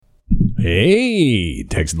Hey,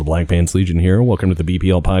 Tex of the Black Pants Legion here. Welcome to the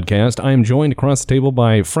BPL podcast. I am joined across the table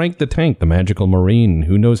by Frank the Tank, the magical Marine,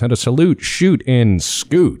 who knows how to salute, shoot, and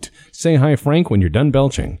scoot. Say hi, Frank, when you're done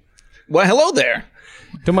belching. Well, hello there.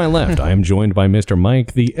 To my left, I am joined by Mr.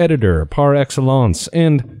 Mike, the editor par excellence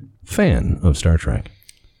and fan of Star Trek.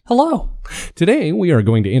 Hello. Today, we are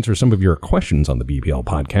going to answer some of your questions on the BPL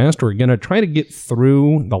podcast. We're going to try to get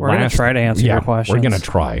through the We're going to try to answer your questions. We're going to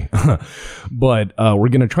try. But we're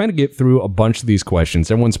going to try to get through a bunch of these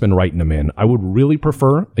questions. Everyone's been writing them in. I would really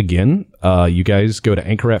prefer, again, you guys go to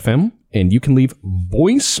Anchor FM and you can leave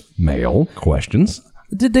voicemail questions.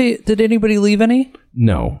 Did anybody leave any?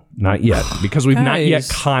 No, not yet. Because we've not yet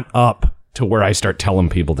caught up to where I start telling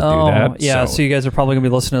people to do that. Yeah, so you guys are probably going to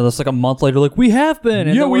be listening to this like a month later, like, we have been.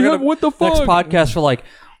 And yeah, we have, what the fuck? Next podcast, we're like,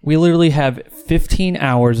 we literally have 15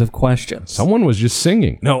 hours of questions. Someone was just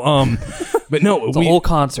singing. No, but no. It's a whole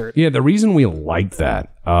concert. Yeah, the reason we like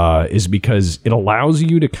that is because it allows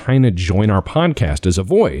you to kind of join our podcast as a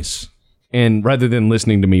voice. And rather than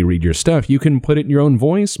listening to me read your stuff, you can put it in your own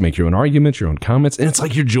voice, make your own arguments, your own comments, and it's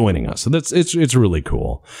like you're joining us. So it's really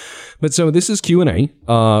cool. But so this is Q&A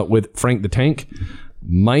with Frank the Tank,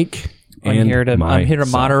 Mike, and I'm here to myself.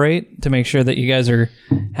 moderate to make sure that you guys are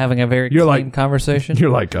having a very clean conversation. You're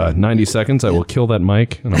like 90 seconds. I will kill that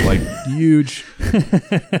mic, and I'm like huge.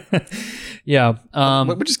 Yeah,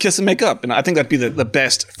 we're just kiss and make up, and I think that'd be the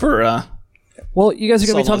best for. Well, you guys are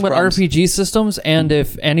going to be talking about RPG systems, and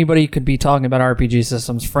if anybody could be talking about RPG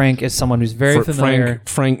systems, Frank is someone who's very familiar.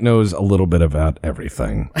 Frank knows a little bit about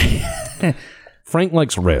everything. Frank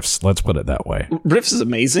likes riffs, let's put it that way. Riffs is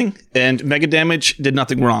amazing, and Mega Damage did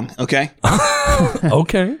nothing wrong, okay?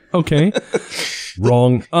 Okay.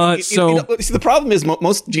 Wrong. See, the problem is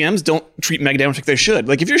most GMs don't treat Mega Damage like they should.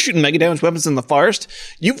 Like, if you're shooting Mega Damage weapons in the forest,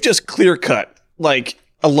 you've just clear-cut, like,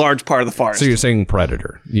 a large part of the forest. So you're saying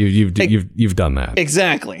Predator. You've done that.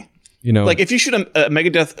 Exactly. You know, like if you shoot a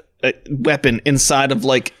Megadeth weapon inside of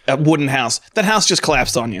like a wooden house, that house just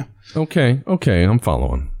collapsed on you. Okay, I'm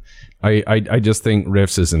following. I just think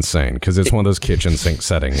Riffs is insane because it's one of those kitchen sink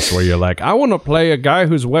settings where you're like, I want to play a guy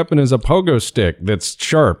whose weapon is a pogo stick that's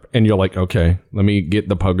sharp, and you're like, okay, let me get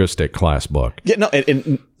the pogo stick class book. Yeah, no,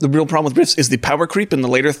 and the real problem with Riffs is the power creep in the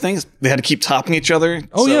later things. They had to keep topping each other.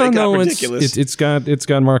 Oh so yeah, it got ridiculous. It's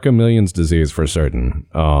got Marco Millions disease for certain.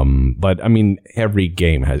 But I mean, every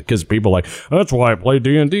game has, because people are like, that's why I play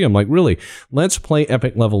D&D. I'm like, really? Let's play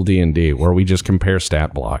epic level D&D where we just compare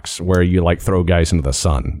stat blocks, where you like throw guys into the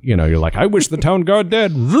sun. You know, you're like, I wish the town guard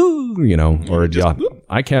dead. You know, or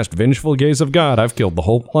I cast Vengeful Gaze of God. I've killed the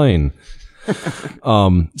whole plane.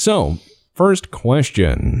 So first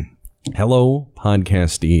question. Hello,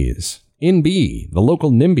 podcastees. NB, the local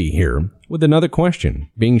NIMBY here, with another question,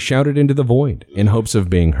 being shouted into the void in hopes of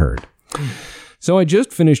being heard. So I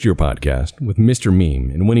just finished your podcast with Mr. Meme,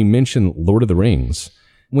 and when he mentioned Lord of the Rings,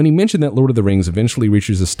 that Lord of the Rings eventually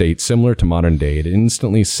reaches a state similar to modern day, it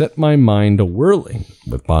instantly set my mind a-whirling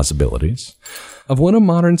with possibilities of what a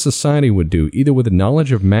modern society would do, either with a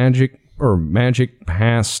knowledge of magic or magic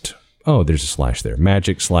past... Oh, there's a slash there.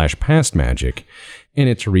 Magic/past magic, and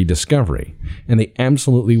its rediscovery. And they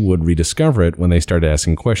absolutely would rediscover it when they started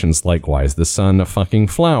asking questions like, why is the sun a fucking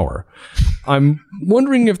flower? I'm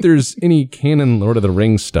wondering if there's any canon Lord of the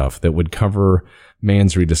Rings stuff that would cover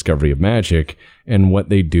man's rediscovery of magic and what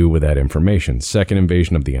they do with that information. Second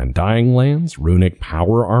invasion of the Undying Lands, runic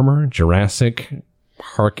power armor, Jurassic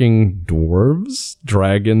harking dwarves,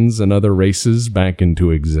 dragons, and other races back into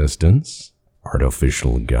existence.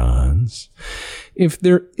 Artificial gods. If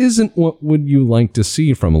there isn't, what would you like to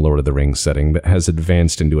see from a Lord of the Rings setting that has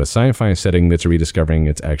advanced into a sci-fi setting that's rediscovering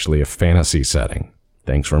it's actually a fantasy setting?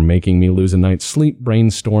 Thanks for making me lose a night's sleep.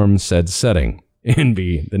 Brainstorm said setting.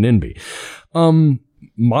 NB, the NIMBY.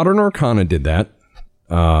 Modern Arcana did that.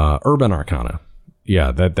 Urban Arcana.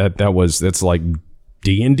 Yeah, that's like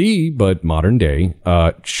D&D, but modern day.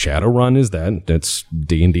 Shadowrun is that. That's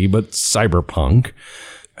D&D, but cyberpunk.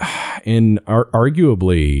 And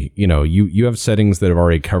arguably, you know, you have settings that have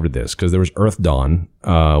already covered this, because there was Earth Dawn,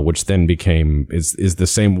 which then became is the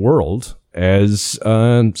same world as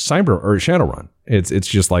Cyber or Shadowrun. It's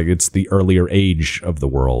just like it's the earlier age of the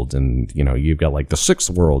world, and you know, you've got like the sixth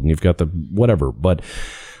world, and you've got the whatever. But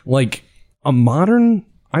like a modern,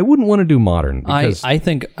 I wouldn't want to do modern. Because I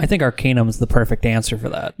think Arcanum's the perfect answer for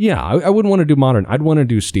that. Yeah, I wouldn't want to do modern. I'd want to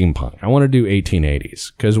do steampunk. I want to do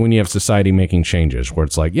 1880s, because when you have society making changes where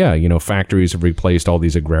it's like, yeah, you know, factories have replaced all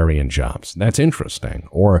these agrarian jobs. That's interesting.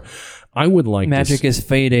 Or I would like magic is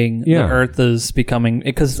fading. Yeah. The earth is becoming,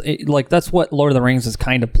 because like that's what Lord of the Rings is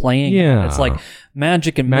kind of playing. Yeah, it's like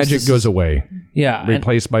magic and magic goes away. Yeah,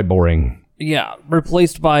 replaced by boring.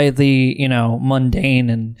 replaced by the, mundane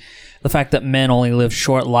and the fact that men only live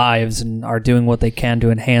short lives and are doing what they can to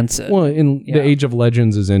enhance it. Well, the Age of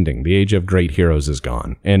Legends is ending. The Age of Great Heroes is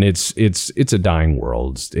gone, and it's a dying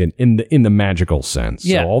world in the magical sense.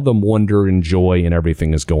 Yeah. So all the wonder and joy and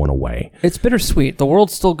everything is going away. It's bittersweet. The world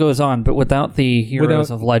still goes on, but without the heroes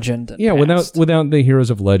of legend. Without the heroes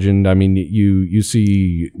of legend. I mean, you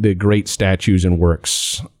see the great statues and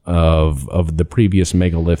works of the previous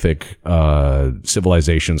megalithic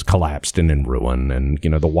civilizations collapsed and in ruin, and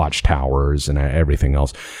the watchtowers and everything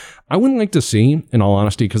else. I wouldn't like to see, in all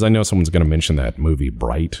honesty, because I know someone's going to mention that movie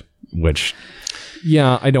Bright, which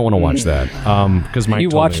I don't want to watch that because Mike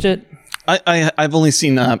told watched me. it. I've only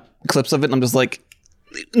seen clips of it, and I'm just like,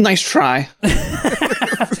 nice try.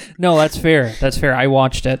 No, that's fair. That's fair. I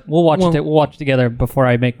watched it. We'll watch it. We'll watch it together before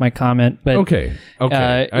I make my comment. But okay.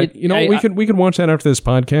 We could watch that after this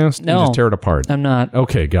podcast and just tear it apart. I'm not.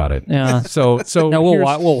 Okay, got it. Yeah. So no,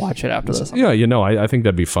 we'll watch it after this. Yeah, I think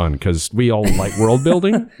that'd be fun because we all like world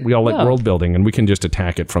building. We all like world building, and we can just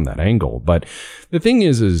attack it from that angle. But the thing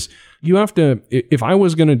is you have to. If I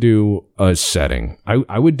was going to do a setting,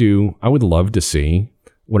 I would love to see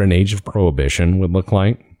what an Age of Prohibition would look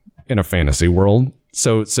like in a fantasy world.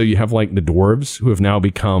 So you have like the dwarves who have now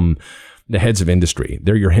become the heads of industry.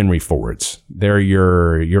 They're your Henry Fords. They're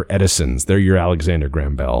your Edisons. They're your Alexander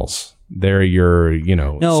Graham Bells. They're your,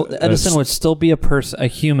 No, Edison would still be a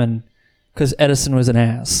human, because Edison was an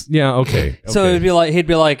ass. Yeah, okay. So he'd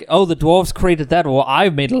be like, oh, the dwarves created that. Well,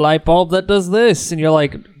 I've made a light bulb that does this. And you're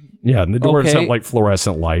like... Yeah, and the dwarves have like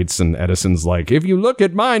fluorescent lights, and Edison's like, if you look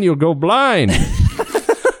at mine, you'll go blind.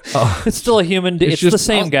 It's still a human. It's the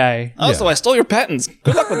same guy. Also, I stole your patents.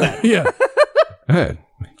 Good luck with that. Yeah.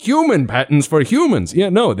 Human patents for humans. Yeah,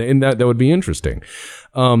 no, that would be interesting.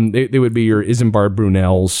 They would be your Isambard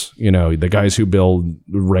Brunels, the guys who build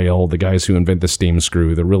rail, the guys who invent the steam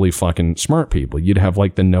screw, the really fucking smart people. You'd have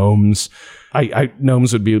like the gnomes.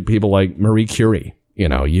 Gnomes would be people like Marie Curie.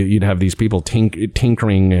 You'd have these people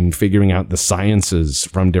tinkering and figuring out the sciences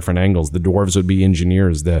from different angles. The dwarves would be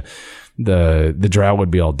engineers. The drow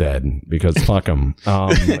would be all dead because fuck them.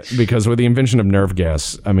 Because with the invention of nerve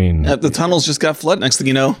gas, I mean, the tunnels just got flooded. Next thing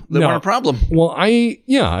you know, they weren't a problem. Well, I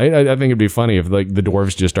think it'd be funny if like the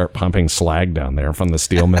dwarves just start pumping slag down there from the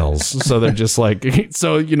steel mills. So they're just like,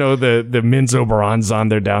 the Minzo Baranzan,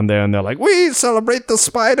 they're down there and they're like, we celebrate the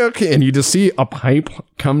Spider King. And you just see a pipe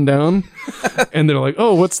come down and they're like,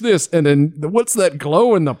 oh, what's this? And then what's that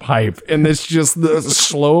glow in the pipe? And it's just the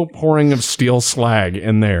slow pouring of steel slag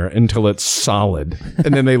in there until it's solid,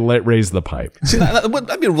 and then they raise the pipe. See,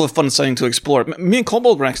 that'd be a really fun setting to explore. Me and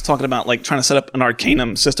Kobold were actually talking about like trying to set up an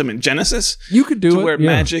Arcanum system in Genesis. You could do it where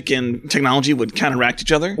magic and technology would counteract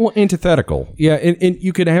each other. Well, antithetical, yeah, and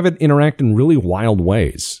you could have it interact in really wild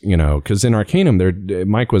ways, because in Arcanum,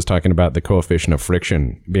 Mike was talking about the coefficient of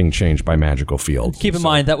friction being changed by magical fields. Keep in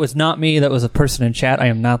mind that was not me; that was a person in chat. I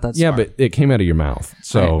am not that smart. Yeah, but it came out of your mouth,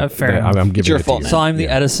 so right, fair enough. I'm giving it to you. So I'm the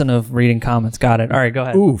Edison of reading comments. Got it. All right, go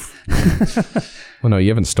ahead. Oof. Well, no, you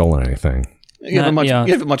haven't stolen anything. You have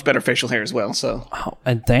a much better facial hair as well. So,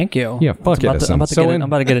 and thank you. Yeah, fuck Edison. I'm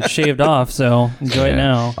about to get it shaved off. So enjoy it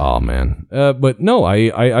now. Oh man, but no,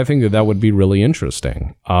 I think that would be really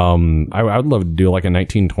interesting. I would love to do like a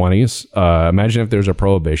 1920s. Imagine if there's a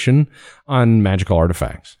prohibition on magical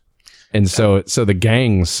artifacts. And so the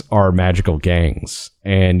gangs are magical gangs,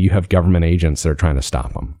 and you have government agents that are trying to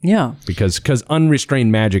stop them. Yeah, because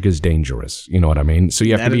unrestrained magic is dangerous. You know what I mean? So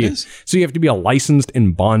you have to be a licensed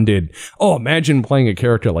and bonded. Oh, imagine playing a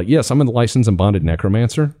character like, yes, I'm a licensed and bonded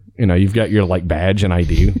necromancer. You've got your like badge and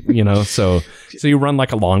ID. So you run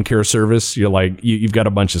like a lawn care service. You're like you've got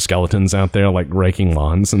a bunch of skeletons out there like raking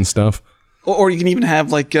lawns and stuff. Or you can even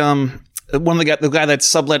have like one of the guy that's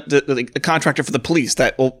sublet the contractor for the police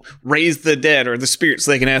that will raise the dead or the spirits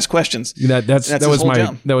so they can ask questions.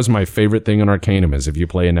 That was my favorite thing in Arcanum is if you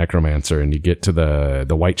play a necromancer and you get to the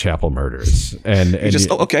Whitechapel murders and hey, that's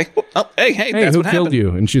who what killed happened.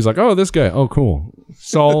 you? And she's like, oh, this guy. Oh, cool,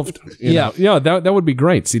 solved. Yeah, that would be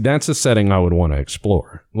great. See, that's a setting I would want to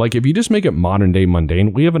explore. Like if you just make it modern day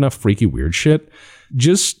mundane, we have enough freaky weird shit.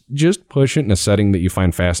 Just push it in a setting that you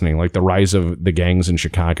find fascinating, like the rise of the gangs in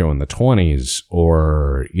Chicago in the 20s,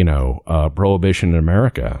 or Prohibition in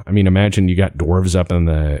America. I mean, imagine you got dwarves up in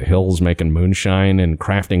the hills making moonshine and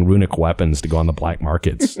crafting runic weapons to go on the black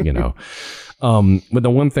markets. But the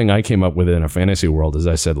one thing I came up with in a fantasy world is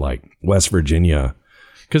I said like West Virginia,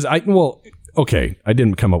 because I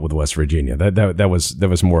didn't come up with West Virginia. That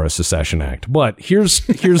was more a secession act. But here's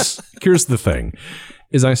the thing,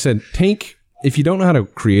 is I said if you don't know how to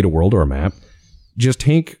create a world or a map, just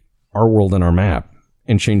take our world and our map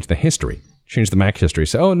and change the history. change the Mac history.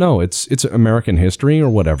 Say, oh no, it's American history or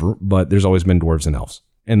whatever, but there's always been dwarves and elves,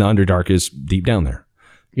 and the Underdark is deep down there.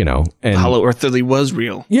 You know, and Hollow Earth really was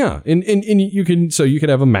real. Yeah, and you could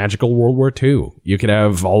have a magical World War II. You could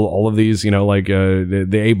have all of these, you know, like the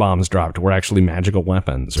A-bombs dropped were actually magical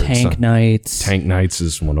weapons. Or Tank Knights. Tank Knights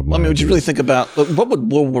is one of my. I mean, would you really think about what would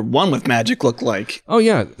World War I with magic look like? Oh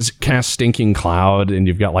yeah, cast Stinking Cloud, and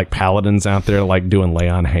you've got like paladins out there like doing lay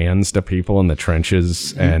on hands to people in the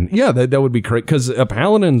trenches, and yeah, that would be great because a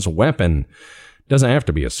paladin's weapon doesn't have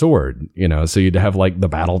to be a sword, you know. So you'd have like the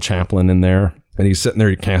battle chaplain in there. And he's sitting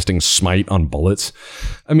there casting smite on bullets.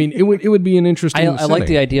 I mean, it would be an interesting I like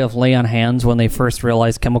the idea of lay on hands when they first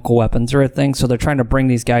realize chemical weapons are a thing. So they're trying to bring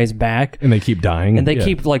these guys back. And they keep dying. And they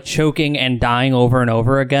keep like choking and dying over and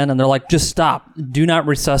over again. And they're like, just stop. Do not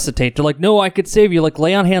resuscitate. They're like, no, I could save you. Like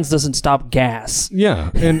lay on hands doesn't stop gas. Yeah.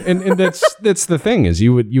 And that's the thing is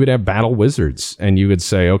you would have battle wizards and you would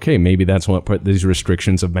say, okay, maybe that's what put these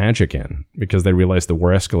restrictions of magic in because they realized the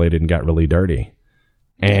war escalated and got really dirty.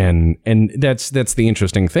 And that's the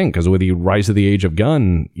interesting thing because with the rise of the age of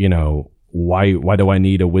gun, you know, why do I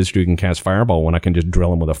need a wizard who can cast fireball when I can just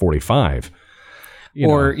drill him with a 45?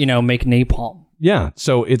 You know, make napalm. Yeah,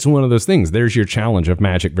 so it's one of those things. There's your challenge of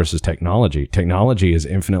magic versus technology. Technology is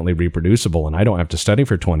infinitely reproducible, and I don't have to study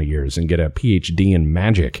for 20 years and get a PhD in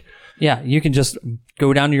magic. Yeah, you can just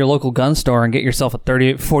go down to your local gun store and get yourself a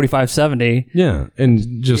 38, 45, 70. Yeah,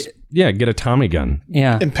 and just... Yeah, get a Tommy gun.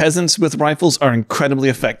 Yeah. And peasants with rifles are incredibly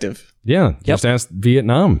effective. Yeah, just ask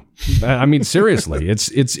Vietnam. I mean, seriously,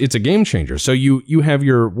 it's a game changer. So you have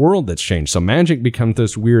your world that's changed. So magic becomes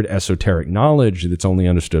this weird esoteric knowledge that's only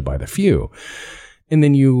understood by the few. And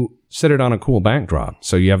then you set it on a cool backdrop.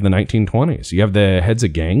 So you have the 1920s. You have the heads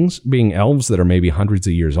of gangs being elves that are maybe hundreds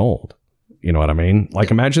of years old. You know what I mean? Like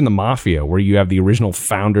imagine the mafia where you have the original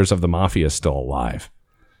founders of the mafia still alive.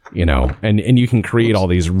 You know, and you can create all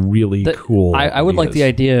these really cool I would like the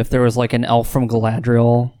idea if there was like an elf from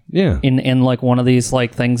Galadriel in like one of these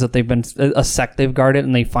like things that they've been a sect they've guarded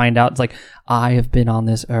and they find out it's like I have been on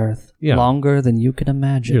this earth longer than you can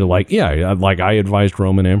imagine. You're like, like I advised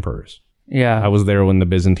Roman emperors. Yeah. I was there when the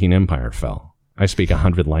Byzantine Empire fell. I speak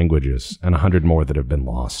 100 languages and 100 more that have been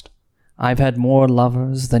lost. I've had more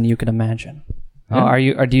lovers than you can imagine.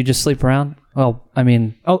 Yeah. Do you just sleep around? Well, I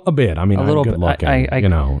mean, a bit. I mean, a little I'm good looking. You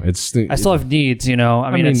know, it's. I still have needs. You know,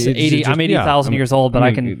 I mean it's 80. I'm 80,000 years old, but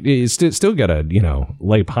I can. You still gotta, you know,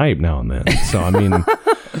 lay pipe now and then. So I mean,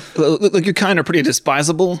 like you're kind of pretty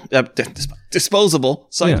disposable.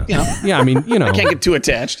 So you know, yeah. I mean, you know, I can't get too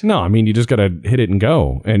attached. No, I mean, you just gotta hit it and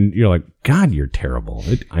go, and you're like, God, you're terrible.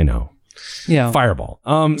 I know. Yeah. Fireball.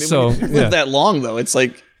 I mean, so when you live that long though, it's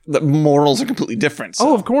like. The morals are completely different. So.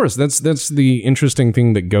 Oh, of course. That's the interesting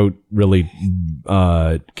thing that Goat really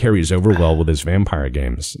carries over well with his vampire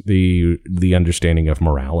games. The understanding of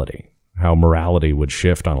morality, how morality would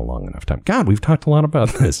shift on a long enough time. God, we've talked a lot about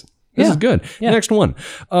this. This is good. Yeah. Next one.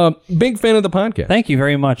 Big fan of the podcast. Thank you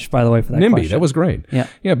very much, by the way, for that NIMBY, question. That was great.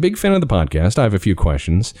 Yeah, big fan of the podcast. I have a few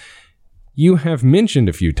questions. You have mentioned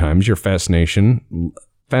a few times your fascination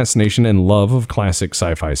and love of classic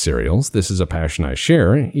sci-fi serials. This is a passion I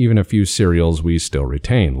share. Even a few serials we still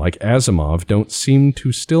retain, like Asimov, don't seem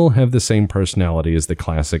to still have the same personality as the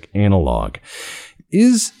classic analog.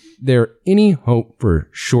 Is there any hope for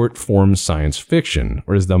short-form science fiction,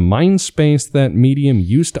 or is the mind space that medium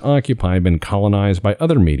used to occupy been colonized by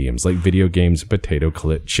other mediums like video games and potato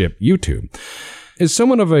chip YouTube? As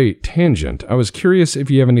somewhat of a tangent, I was curious if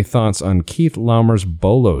you have any thoughts on Keith Laumer's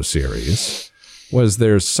Bolo series. Was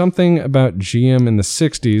there something about GM in the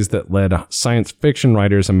 60s that led science fiction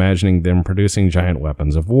writers imagining them producing giant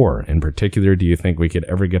weapons of war? In particular, do you think we could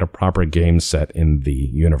ever get a proper game set in the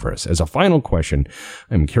universe? As a final question,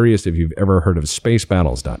 I'm curious if you've ever heard of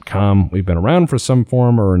spacebattles.com. We've been around for some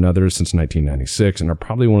form or another since 1996 and are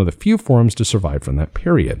probably one of the few forums to survive from that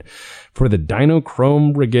period. For the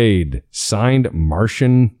Dinochrome Brigade, signed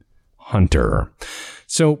Martian Hunter.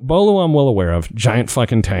 So Bolo I'm well aware of, giant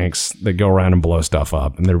fucking tanks that go around and blow stuff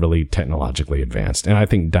up, and they're really technologically advanced. And I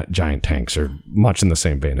think giant tanks are much in the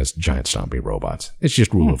same vein as giant zombie robots. It's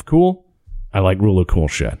just rule of cool. I like rule of cool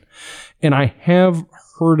shit. And I have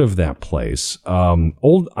heard of that place. I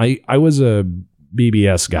was a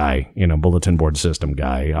BBS guy, you know, bulletin board system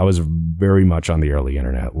guy. I was very much on the early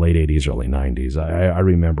internet, late 80s, early 90s. I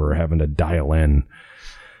remember having to dial in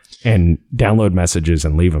and download messages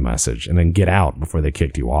and leave a message and then get out before they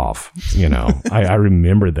kicked you off. You know, I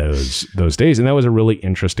remember those days, and that was a really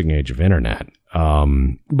interesting age of internet.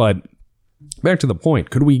 But back to the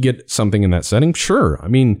point, could we get something in that setting? Sure. I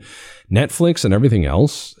mean, Netflix and everything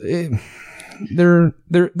else,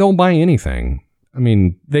 they'll buy anything. I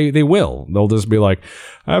mean, they will. They'll just be like,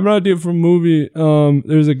 I have an idea for a movie.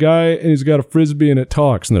 There's a guy and he's got a frisbee and it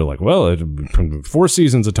talks. And they're like, well, it's 4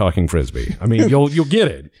 seasons of talking frisbee. I mean, you'll get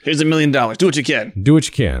it. Here's $1 million. Do what you can. Do what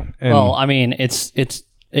you can. And well, I mean, it's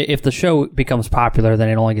if the show becomes popular, then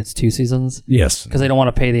it only gets 2 seasons. Yes, because they don't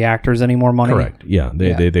want to pay the actors any more money. Correct. Yeah,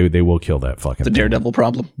 they will kill that fucking. The Daredevil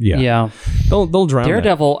problem. Yeah. They'll drown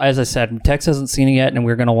Daredevil. As I said, Tex hasn't seen it yet, and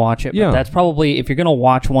we're gonna watch it. Yeah, but that's probably if you're gonna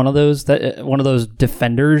watch one of those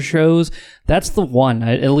Defenders shows. That's the one.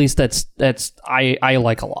 At least that's I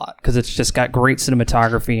like a lot because it's just got great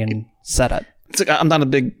cinematography and setup. It's like, I'm not a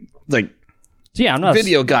big I'm not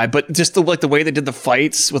video guy, but just the way they did the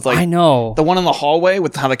fights with I know the one in the hallway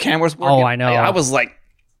with how the cameras work. Oh, I know. I was like,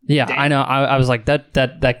 yeah, damn. I know. I was like that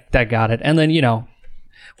got it. And then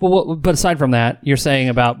but aside from that, you're saying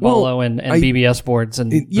about Bolo and BBS boards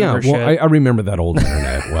and I remember that old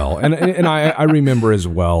internet well, and I remember as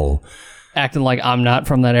well. Acting like I'm not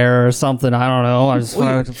from that era or something. I don't know. I was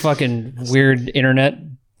fucking weird internet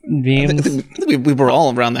memes. I think we were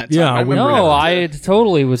all around that time. Yeah, I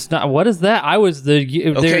totally was not. What is that? I was the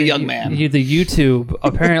young man. The YouTube.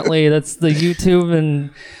 Apparently, that's the YouTube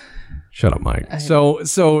and. Shut up, Mike. So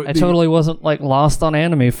I totally wasn't like lost on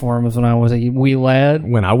anime forums when I was a wee lad.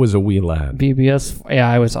 When I was a wee lad, BBS. Yeah,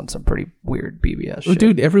 I was on some pretty weird BBS shit.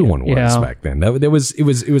 Dude, everyone was back then. It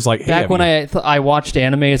was like back when I watched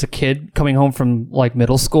anime as a kid, coming home from like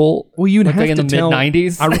middle school. Well, you'd have in to the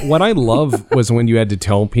mid-90s. What I love was when you had to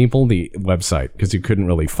tell people the website because you couldn't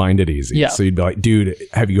really find it easy. Yeah. So you'd be like, dude,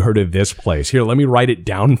 have you heard of this place? Here, let me write it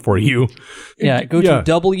down for you. Yeah, go to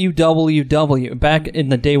www. Back in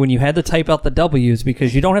the day when you had to type out the W's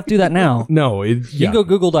because you don't have to do that now. No, you can go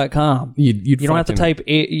google.com. You don't have to type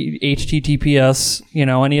HTTPS,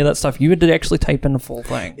 any of that stuff. You had to actually type in the full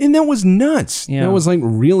thing. And that was nuts. Yeah. That was like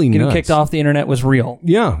really nuts. Getting kicked off the internet was real.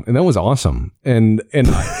 Yeah, and that was awesome. And it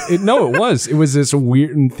was. It was this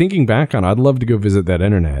weird, and thinking back on it, I'd love to go visit that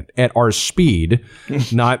internet at our speed,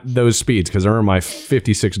 not those speeds, because I remember my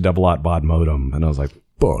 56 double-aught baud modem, and I was like,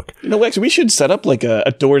 book. Actually, we should set up like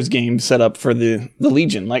a Doors game set up for the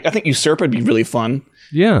Legion. Like, I think Usurp would be really fun.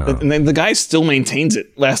 Yeah. And then the guy still maintains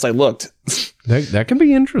it, last I looked. That can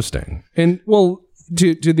be interesting. And, well,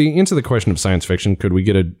 to answer the question of science fiction, could we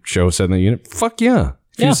get a show set in the unit? Fuck yeah.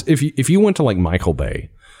 If you went to, like, Michael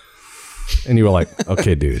Bay, and you were like,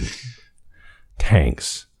 okay, dude,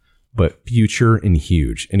 tanks, but future and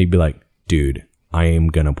huge. And he'd be like, dude, I am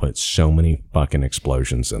going to put so many fucking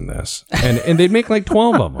explosions in this. And they'd make like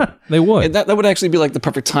 12 of them. They would. And that would actually be like the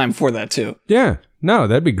perfect time for that too. Yeah. No,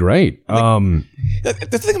 that'd be great.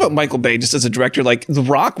 The thing about Michael Bay, just as a director, like The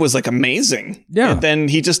Rock was like amazing. Yeah. And then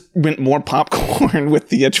he just went more popcorn with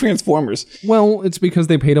the Transformers. Well, it's because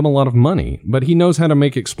they paid him a lot of money, but he knows how to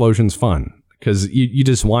make explosions fun. Because you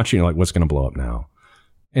just watch and you're like, what's going to blow up now?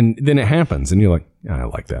 And then it happens and you're like, I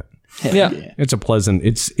like that. Yeah. It's a pleasant,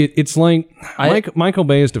 it's like Michael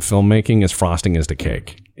Bay is to filmmaking as frosting is to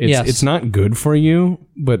cake. It's not good for you,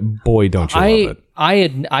 but boy, don't you love it. I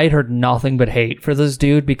had heard nothing but hate for this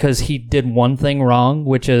dude because he did one thing wrong,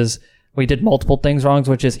 which is, he did multiple things wrong,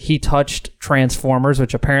 which is he touched Transformers,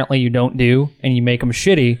 which apparently you don't do, and you make them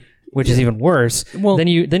shitty, which is even worse. Well, then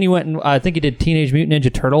you went and I think he did Teenage Mutant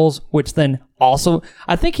Ninja Turtles, which then also,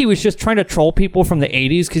 I think he was just trying to troll people from the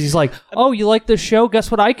 80s because he's like, oh, you like this show?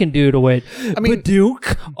 Guess what I can do to it? I mean,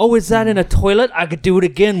 Duke. Oh, is that in a toilet? I could do it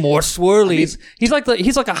again. More swirlies. He's like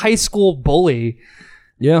a high school bully.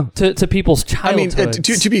 Yeah. To people's childhoods. I mean,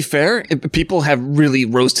 to be fair, people have really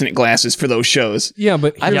rose-tinted glasses for those shows. Yeah,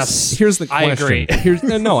 but here's the question. I agree.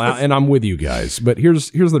 And I'm with you guys. But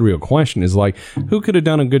here's the real question is like, who could have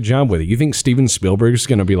done a good job with it? You think Steven Spielberg's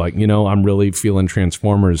going to be like, I'm really feeling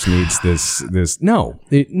Transformers needs this? No.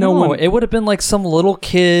 It would have been like some little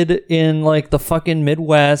kid in like the fucking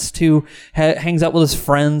Midwest who hangs out with his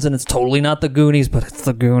friends and it's totally not the Goonies, but it's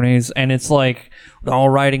the Goonies. And it's like, they're all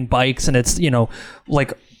riding bikes and it's,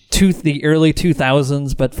 like the early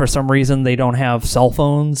 2000s, but for some reason they don't have cell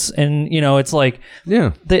phones. And, it's like,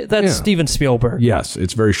 that's Steven Spielberg. Yes,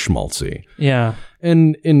 it's very schmaltzy. Yeah.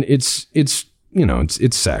 And it's it's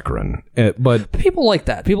saccharine, but people like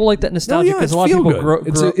that. People like that nostalgia because a lot of people grow.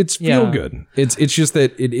 It's feel good. It's just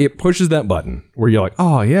that it pushes that button where you're like,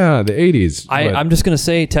 oh yeah, the 80s. I'm just gonna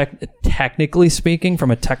say, technically speaking,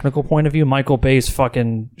 from a technical point of view, Michael Bay's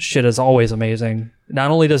fucking shit is always amazing. Not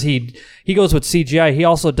only does he goes with CGI, he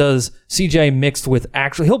also does CGI mixed with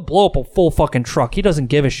actually. He'll blow up a full fucking truck. He doesn't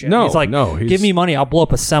give a shit. He's like, give me money, I'll blow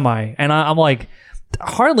up a semi. And I'm like,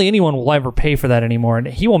 hardly anyone will ever pay for that anymore, and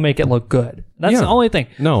he will make it look good. That's the only thing.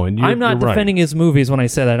 No, and I'm not defending his movies when I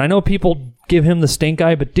say that. I know people give him the stink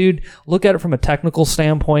eye, but dude, look at it from a technical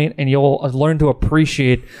standpoint, and you'll learn to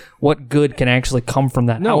appreciate what good can actually come from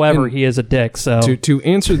that. However, he is a dick. So to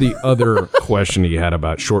answer the other question you had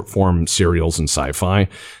about short form serials and sci-fi,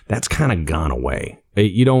 that's kind of gone away.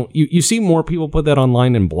 You see more people put that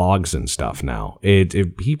online in blogs and stuff now.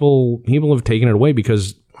 People have taken it away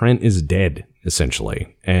because print is dead,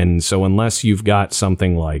 essentially. And so unless you've got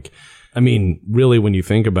something like, I mean, really, when you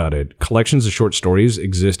think about it, collections of short stories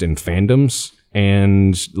exist in fandoms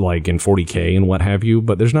and like in 40K and what have you,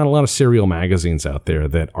 but there's not a lot of serial magazines out there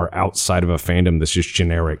that are outside of a fandom that's just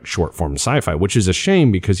generic short form sci-fi, which is a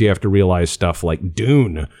shame because you have to realize stuff like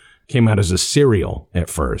Dune came out as a serial at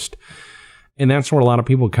first. And that's where a lot of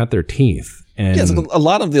people cut their teeth. And so a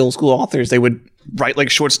lot of the old school authors, they would write like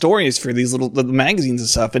short stories for these little magazines and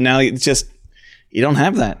stuff. And now it's just, you don't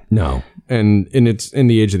have that. No. And it's in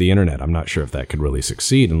the age of the internet. I'm not sure if that could really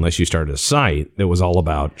succeed unless you started a site that was all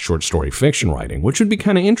about short story fiction writing, which would be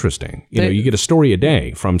kind of interesting. You get a story a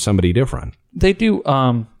day from somebody different. They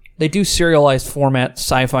do serialized format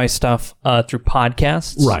sci-fi stuff through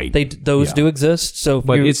podcasts. Right. Those do exist. So,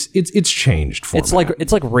 but it's changed format.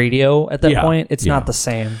 It's like radio at that point. It's not the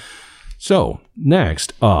same. So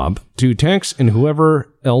next up, to Tex and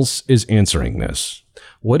whoever else is answering this,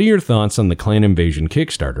 what are your thoughts on the Clan Invasion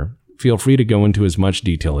Kickstarter? Feel free to go into as much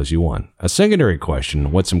detail as you want. A secondary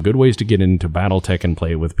question, what's some good ways to get into Battletech and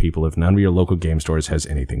play it with people if none of your local game stores has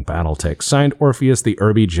anything Battletech? Signed, Orpheus the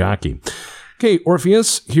Irby Jockey. Okay,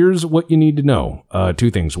 Orpheus, here's what you need to know.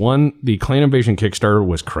 Two things. One, the Clan Invasion Kickstarter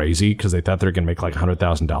was crazy because they thought they were going to make like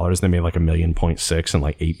 $100,000. They made like $1.6 million in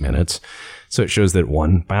like 8 minutes. So it shows that,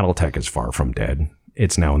 one, Battletech is far from dead.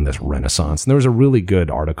 It's now in this renaissance. And there was a really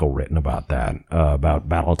good article written about that, about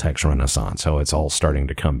Battletech's renaissance, how it's all starting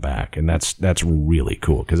to come back. And that's really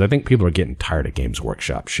cool because I think people are getting tired of Games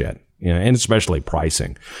Workshop shit. And especially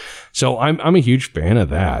pricing. So I'm a huge fan of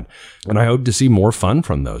that. And I hope to see more fun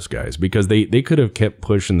from those guys because they could have kept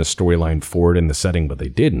pushing the storyline forward in the setting, but they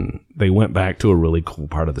didn't. They went back to a really cool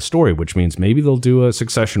part of the story, which means maybe they'll do a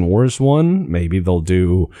Succession Wars one. Maybe they'll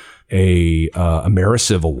do a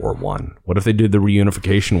Americivil War one. What if they did the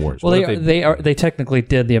Reunification Wars? Well, they technically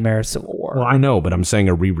did the Americivil War. Well, I know, but I'm saying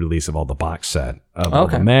a re-release of all the box set of all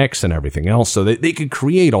the mechs and everything else. So they could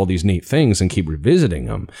create all these neat things and keep revisiting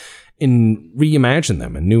them and reimagine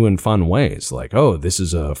them in new and fun ways. Like, oh, this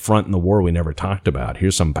is a front in the war we never talked about.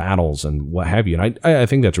 Here's some battles and what have you. And I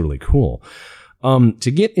think that's really cool.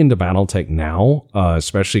 To get into Battletech now,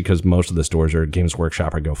 especially because most of the stores are Games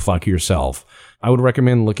Workshop or go fuck yourself, I would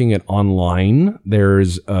recommend looking at online.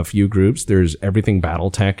 There's a few groups. There's Everything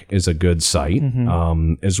Battletech is a good site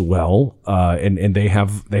as well. And they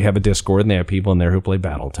have a Discord and they have people in there who play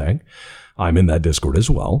Battletech. I'm in that Discord as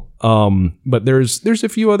well. But there's a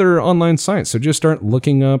few other online sites. So just start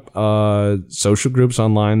looking up social groups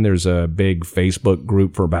online. There's a big Facebook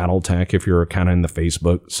group for Battletech if you're kind of in the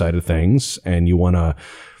Facebook side of things and you want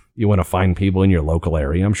to find people in your local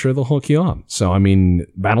area. I'm sure they'll hook you up. So, I mean,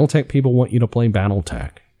 Battletech people want you to play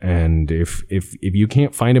Battletech. And if you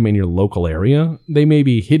can't find them in your local area, they may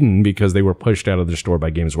be hidden because they were pushed out of their store by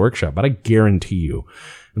Games Workshop. But I guarantee you,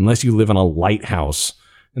 unless you live in a lighthouse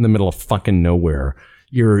in the middle of fucking nowhere,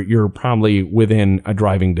 you're probably within a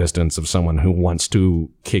driving distance of someone who wants to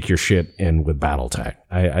kick your shit in with Battletech.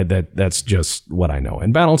 That's just what I know.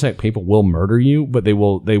 And Battletech people will murder you, but they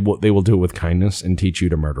will do it with kindness and teach you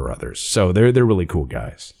to murder others. So they're really cool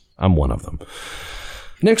guys. I'm one of them.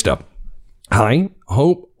 Next up. Hi,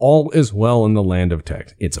 hope all is well in the land of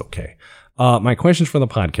tech. It's okay. My questions for the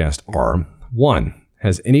podcast are, 1,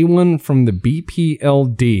 has anyone from the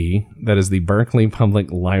BPLD, that is the Berkeley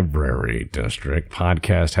Public Library District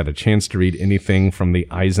podcast, had a chance to read anything from the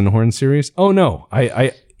Eisenhorn series? Oh, no.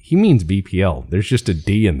 He means BPL. There's just a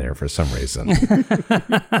D in there for some reason.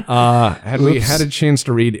 Had we had a chance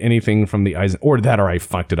to read anything from the Eisenhorn, or I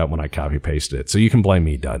fucked it up when I copy pasted it. So you can blame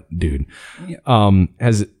me, dude.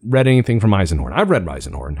 Has read anything from Eisenhorn? I've read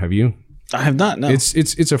Eisenhorn. Have you? I have not. No. It's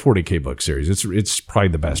a 40K book series. It's probably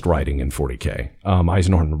the best writing in 40K.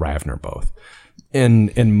 Eisenhorn and Ravner both.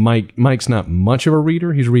 And Mike's not much of a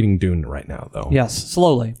reader. He's reading Dune right now, though. Yes,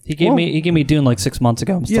 slowly. He gave me Dune like 6 months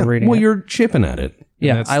ago. I'm still reading it. Well, you're chipping at it.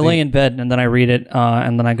 Yeah, I lay in bed and then I read it,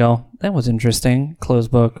 and then I go, that was interesting. Close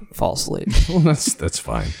book, fall asleep. Well, that's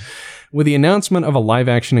fine. With the announcement of a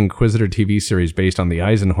live-action Inquisitor TV series based on the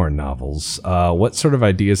Eisenhorn novels, what sort of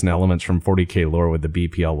ideas and elements from 40K lore would the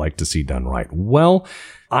BPL like to see done right? Well,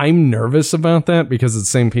 I'm nervous about that because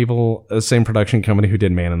it's the same production company who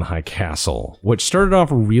did Man in the High Castle, which started off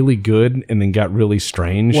really good and then got really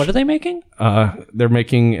strange. What are they making? They're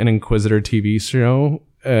making an Inquisitor TV show.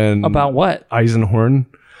 And about what? Eisenhorn.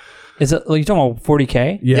 Is it? Are you talking about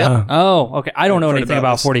 40K? Yeah. Yep. Oh, okay. I don't know anything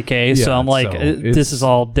about 40K, so I'm like, this is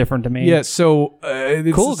all different to me. Yeah. So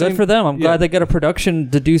cool. Good for them. I'm glad they got a production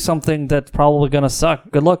to do something that's probably gonna suck.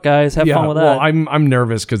 Good luck, guys. Have fun with that. Well, I'm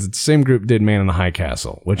nervous because the same group did Man in the High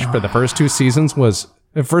Castle, which for the first two seasons was.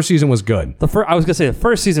 The first season was good. I was gonna say the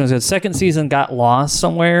first season was good. Second season got lost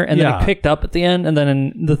somewhere, and then it picked up at the end. And then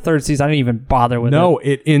in the third season, I didn't even bother with it. No,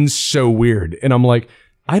 it ends so weird, and I'm like,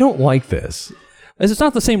 I don't like this. It's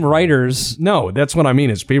not the same writers. No, that's what I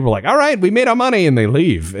mean. It's people are like, all right, we made our money, and they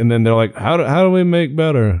leave, and then they're like, how do we make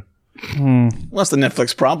better? Well, that's the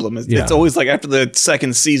Netflix problem. It's always like after the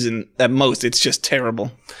second season, at most, it's just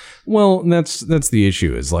terrible. Well, that's the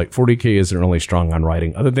issue. Is like 40K isn't really strong on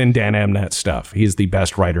writing, other than Dan Abnett stuff. He's the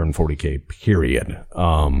best writer in 40K, period.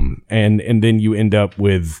 And then you end up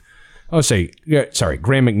with.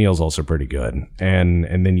 Graham McNeil's also pretty good.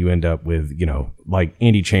 And then you end up with, like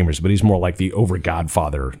Andy Chambers, but he's more like the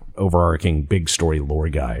Godfather, overarching big story lore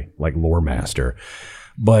guy, like lore master.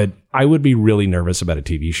 But I would be really nervous about a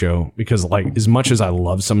TV show because, like, as much as I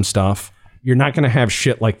love some stuff, you're not going to have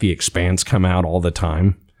shit like The Expanse come out all the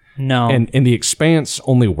time. No. And The Expanse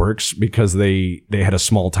only works because they had a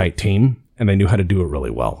small, tight team. And they knew how to do it really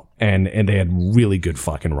well. And they had really good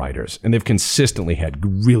fucking writers. And they've consistently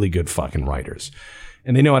had really good fucking writers.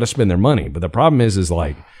 And they know how to spend their money. But the problem is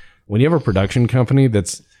like, when you have a production company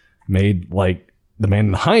that's made like The Man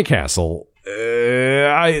in the High Castle,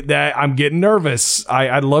 I'm getting nervous.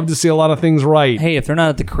 I'd love to see a lot of things right. Hey, if they're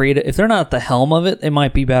not at the helm of it, it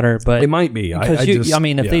might be better. But it might be.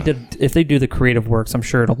 If they do the creative works, I'm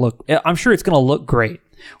sure it's going to look great.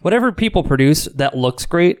 Whatever people produce that looks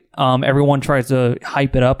great, everyone tries to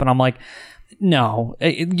hype it up, and I'm like, no,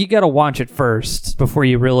 you got to watch it first before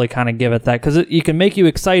you really kind of give it that, because it can make you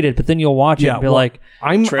excited, but then you'll watch it and be like,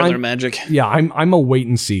 trailer magic. Yeah, I'm a wait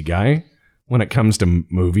and see guy when it comes to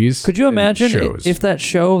movies. Could you imagine if that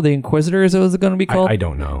show, The Inquisitor, is it going to be called? I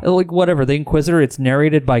don't know. Like whatever, The Inquisitor. It's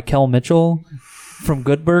narrated by Kel Mitchell from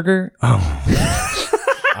Good Burger. Oh.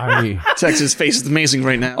 Texas face is amazing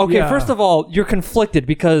right now. Okay, first of all, you're conflicted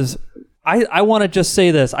because I want to just say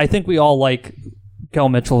this. I think we all like Kel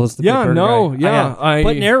Mitchell as the Good Burger guy.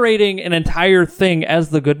 But narrating an entire thing as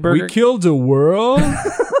the Good Burger. We killed a world?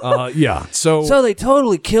 So they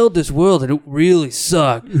totally killed this world and it really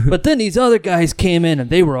sucked. But then these other guys came in and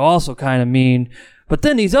they were also kind of mean. But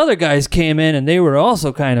then these other guys came in and they were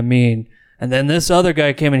also kind of mean. And then this other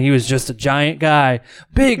guy came in, he was just a giant guy.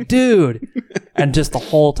 Big dude. And just the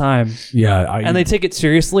whole time. Yeah. And they take it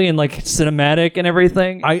seriously and like cinematic and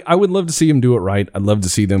everything. I would love to see them do it right. I'd love to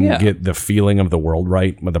see them get the feeling of the world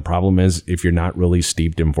right. But the problem is, if you're not really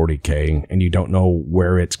steeped in 40K and you don't know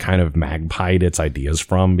where it's kind of magpied its ideas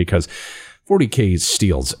from, because 40K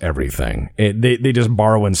steals everything. They just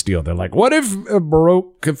borrow and steal. They're like, what if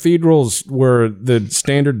Baroque cathedrals were the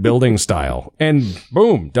standard building style? And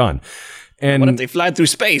boom, done. And what if they fly through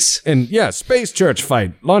space? And space church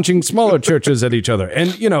fight, launching smaller churches at each other.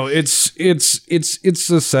 And it's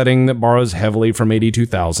a setting that borrows heavily from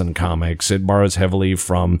 82,000 comics. It borrows heavily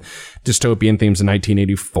from dystopian themes in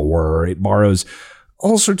 1984. It borrows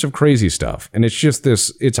all sorts of crazy stuff. And it's just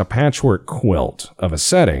it's a patchwork quilt of a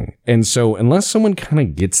setting. And so unless someone kind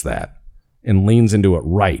of gets that and leans into it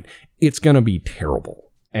right, it's going to be terrible.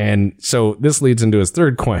 And so this leads into his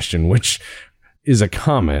third question, which is a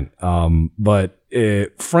comment, but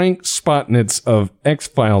Frank Spotnitz of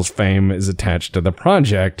X-Files fame is attached to the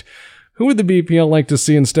project. Who would the BPL like to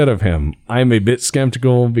see instead of him? I'm a bit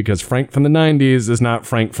skeptical because Frank from the 90s is not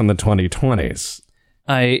Frank from the 2020s.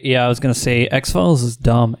 I was going to say X-Files is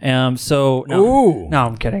dumb. No,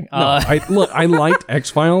 I'm kidding. I liked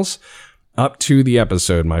X-Files. Up to the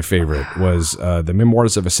episode, my favorite was the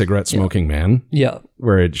Memoirs of a Cigarette Smoking Man. Yeah.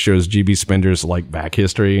 Where it shows GB Spender's back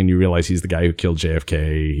history, and you realize he's the guy who killed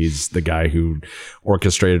JFK. He's the guy who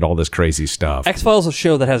orchestrated all this crazy stuff. X-Files is a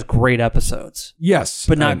show that has great episodes. Yes.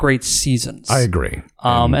 But not great seasons. I agree.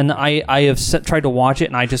 And I have tried to watch it,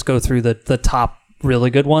 and I just go through the top really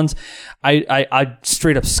good ones. I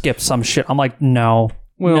straight up skip some shit. I'm like, no.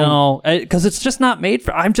 Because it's just not made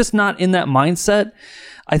for... I'm just not in that mindset.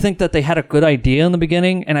 I think that they had a good idea in the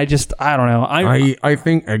beginning, and I don't know. I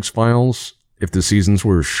think X-Files, if the seasons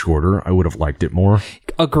were shorter, I would have liked it more.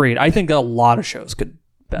 Agreed. I think a lot of shows could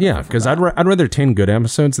benefit. Yeah, because I'd rather 10 good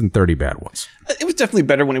episodes than 30 bad ones. It was definitely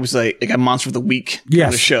better when it was like a Monster of the Week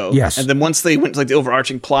kind of show. Yes. And then once they went to the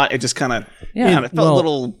overarching plot, it just kind of felt a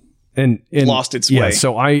little and lost its way. Yeah,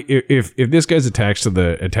 so if this guy's attached to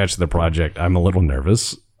the project, I'm a little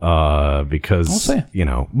nervous. Because,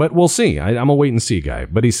 but we'll see. I'm a wait and see guy.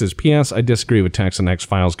 But he says, P.S. I disagree with Text and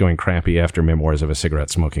X-Files going crappy after Memoirs of a Cigarette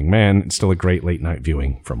Smoking Man. It's still a great late night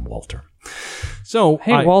viewing from Walter. So,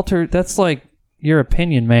 hey, Walter, that's like your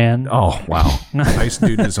opinion, man. Oh, wow. Nice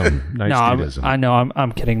dudism. Dudism. I know.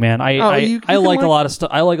 I'm kidding, man. I like a lot of stuff.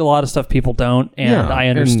 I like a lot of stuff people don't, and I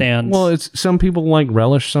understand. It's some people like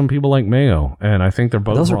relish, some people like mayo, and I think they're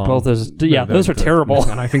both those wrong. Those are terrible.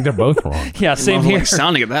 And I think they're both wrong. Yeah, same here. Like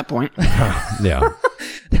sounding at that point. Yeah.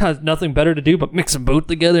 There's nothing better to do but mix them both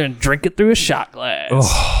together and drink it through a shot glass.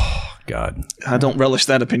 Oh, God. I don't relish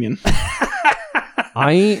that opinion.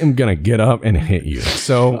 I am going to get up and hit you.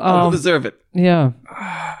 So you deserve it. Yeah.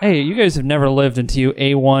 Hey, you guys have never lived until you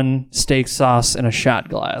A1 steak sauce in a shot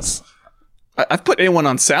glass. I've put A1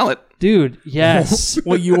 on salad. Dude, yes.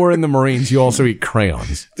 Well, you were in the Marines. You also eat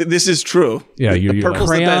crayons. This is true. Yeah, the purple's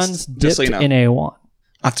crayons the best, dipped just so you know. in A1. I'll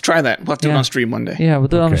have to try that. We'll have to do it on stream one day. Yeah, we'll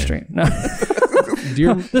do it on the stream. No.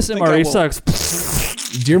 This MRE sucks.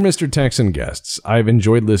 Dear Mr. Texan guests, I've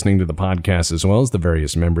enjoyed listening to the podcast as well as the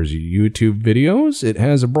various members' YouTube videos. It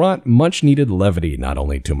has brought much needed levity, not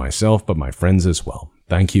only to myself, but my friends as well.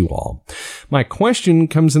 Thank you all. My question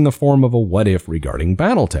comes in the form of a what if regarding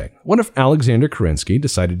Battletech. What if Alexander Kerensky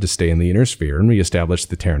decided to stay in the Inner Sphere and reestablish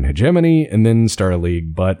the Terran hegemony, and then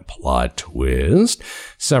Starleague, but plot twist,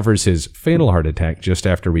 suffers his fatal heart attack just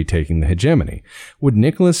after retaking the hegemony? Would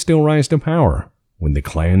Nicholas still rise to power? Would the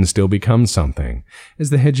clan still become something?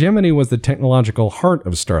 As the hegemony was the technological heart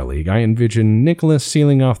of Starleague, I envision Nicholas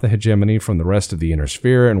sealing off the hegemony from the rest of the Inner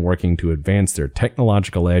Sphere and working to advance their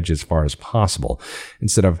technological edge as far as possible,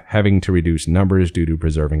 instead of having to reduce numbers due to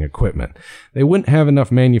preserving equipment. They wouldn't have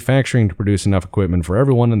enough manufacturing to produce enough equipment for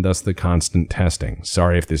everyone, and thus the constant testing.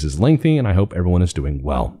 Sorry if this is lengthy, and I hope everyone is doing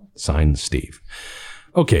well. Signed, Steve.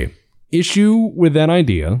 Okay, issue with that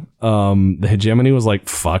idea. The hegemony was like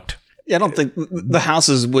fucked. Yeah, I don't think the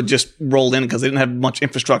houses would just roll in because they didn't have much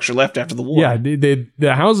infrastructure left after the war. Yeah,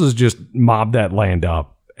 the houses just mobbed that land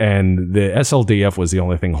up, and the SLDF was the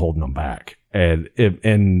only thing holding them back. And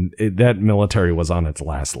that military was on its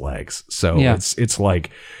last legs. So it's like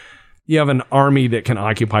you have an army that can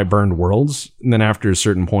occupy burned worlds, and then after a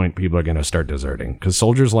certain point, people are going to start deserting because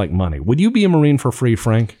soldiers like money. Would you be a Marine for free,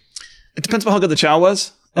 Frank? It depends on how good the chow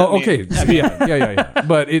was. Okay. Yeah.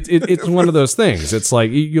 But it's one of those things. It's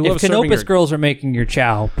like you love if Canopus girls are making your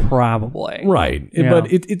chow, probably right. But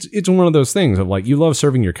it's one of those things of like you love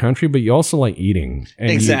serving your country, but you also like eating, and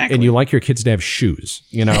exactly. you like your kids to have shoes,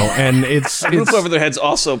 and it's a roof over their heads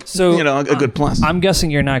also. So a good plus. I'm guessing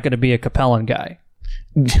you're not going to be a Capellan guy.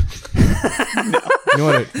 No.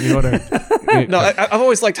 No, I've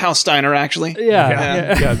always liked House Steiner, actually.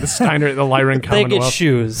 Yeah, the Steiner, the Lyran Commonwealth. They get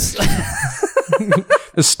shoes.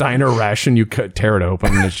 The Steiner ration, you tear it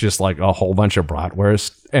open, and it's just like a whole bunch of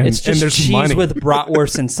bratwurst. And, it's just there's cheese money. with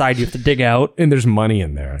bratwurst inside you have to dig out. And there's money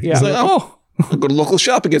in there. Yeah. Like, I'll go to local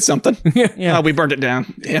shop and get something. Yeah. We burned it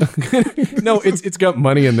down. Yeah. No, it's got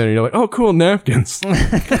money in there. You're like, oh, cool, napkins.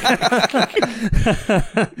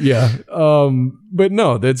 Yeah. But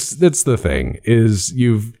no, that's the thing is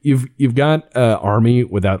you've got an army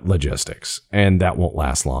without logistics, and that won't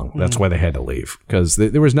last long. That's why they had to leave, because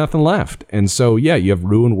there was nothing left. And so, yeah, you have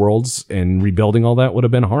ruined worlds, and rebuilding all that would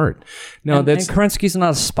have been hard. Now, and Kerensky's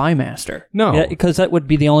not a spy master. No. Because that would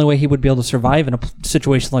be the only way he would be able to survive in a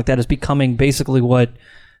situation like that, is becoming basically what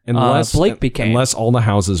Blake became. Unless all the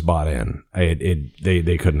houses bought in,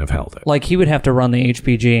 they couldn't have held it. Like, he would have to run the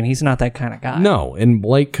HPG, and he's not that kind of guy. No, and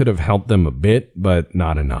Blake could have helped them a bit, but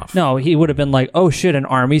not enough. No, he would have been like, oh shit, an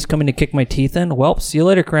army's coming to kick my teeth in? Well, see you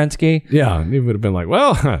later, Kerensky. Yeah, he would have been like,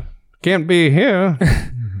 well, can't be here.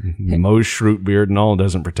 Moe's Shroot beard and all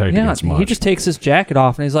doesn't protect against much. He just takes his jacket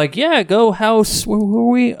off, and he's like, yeah, go House, where were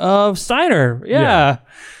we? Steiner. Yeah.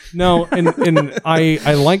 No, and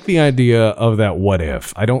I like the idea of that what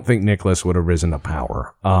if. I don't think Nicholas would have risen to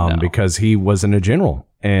power because he wasn't a general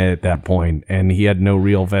at that point, and he had no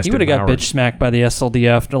real vested He would have got bitch smacked by the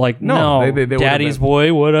SLDF. They're like, no, they daddy's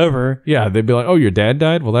boy, whatever. Yeah, they'd be like, oh, your dad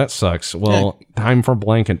died? Well, that sucks. Well, time for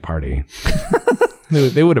blanket party.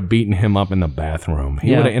 They would have beaten him up in the bathroom. He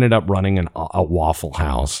would have ended up running a Waffle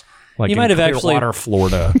House. Like he might have Clearwater,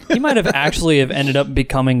 Florida. He might have actually have ended up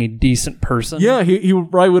becoming a decent person. Yeah, he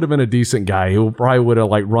probably would have been a decent guy. He probably would have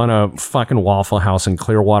like run a fucking Waffle House in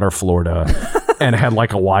Clearwater, Florida, and had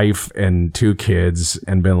like a wife and 2 kids,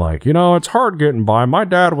 and been like, it's hard getting by. My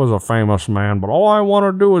dad was a famous man, but all I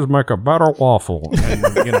want to do is make a better waffle. And,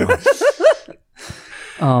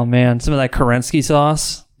 Oh man, some of that Kerensky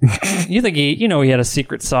sauce. You think he had a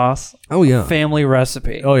secret sauce? Oh, yeah. Family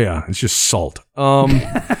recipe. Oh, yeah. It's just salt.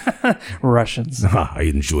 Russians.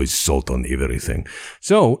 I enjoy salt on everything.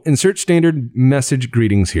 So, insert standard message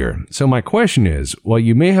greetings here. So my question is, while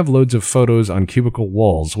you may have loads of photos on cubicle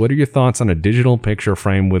walls, what are your thoughts on a digital picture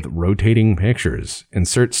frame with rotating pictures?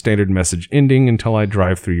 Insert standard message ending until I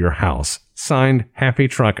drive through your house. Signed, Happy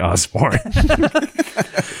Truck Osborne.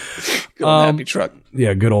 Good old Happy Truck.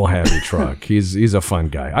 Yeah, good old Happy Truck. He's a fun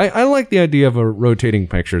guy. I like the idea of a rotating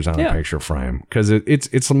pictures on a picture frame because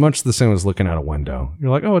it's much the same as looking out a window. You're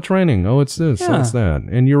like, oh, it's raining. Oh, it's this. Oh, it's that.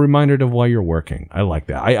 And you're reminded of why you're working. I like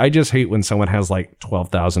that. I just hate when someone has like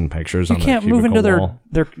 12,000 pictures on their cubicle wall. You can't move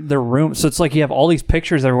into their room. So it's like you have all these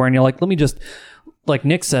pictures everywhere and you're like, let me just, like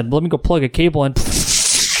Nick said, let me go plug a cable in.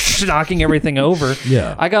 Knocking everything over.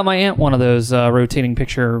 Yeah, I got my aunt one of those rotating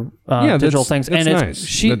picture digital things, and nice.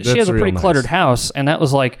 She has a pretty cluttered house, and that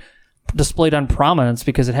was like displayed on prominence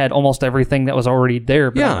because it had almost everything that was already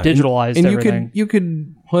there, but digitalized and everything. You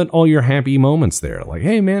could put all your happy moments there, like,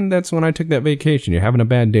 hey man, that's when I took that vacation. You're having a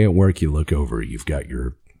bad day at work, you look over, you've got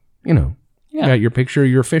your, got your picture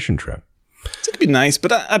of your fishing trip. It could be nice,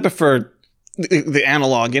 but I prefer the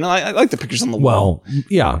analog, I like the pictures on the wall. Well,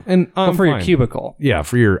 yeah, and but for your cubicle, yeah,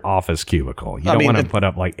 for your office cubicle, you don't want to put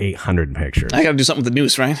up like 800 pictures. I got to do something with the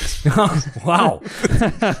news, right? Wow.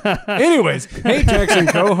 Anyways, hey, Tex and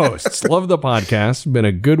co-hosts, love the podcast. Been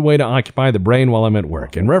a good way to occupy the brain while I'm at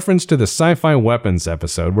work. In reference to the sci-fi weapons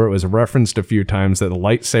episode, where it was referenced a few times that the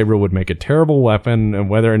lightsaber would make a terrible weapon, and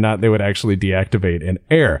whether or not they would actually deactivate in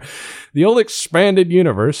air. The old expanded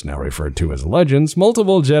universe, now referred to as Legends,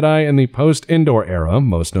 multiple Jedi in the post-Endor era,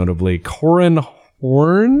 most notably Corran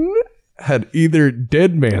Horn, had either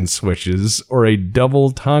dead man switches or a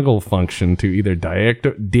double toggle function to either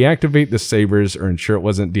deactivate the sabers or ensure it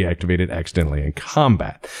wasn't deactivated accidentally in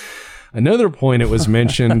combat. Another point, it was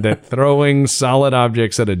mentioned that throwing solid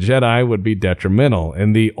objects at a Jedi would be detrimental.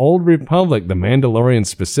 In the Old Republic, the Mandalorians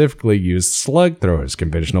specifically used slug throwers,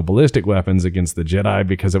 conventional ballistic weapons, against the Jedi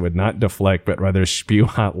because it would not deflect but rather spew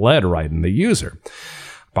hot lead right in the user.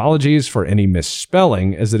 Apologies for any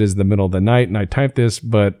misspelling, as it is the middle of the night and I typed this,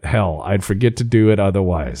 but hell, I'd forget to do it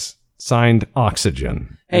otherwise. Signed,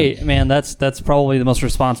 Oxygen. Hey, man, that's probably the most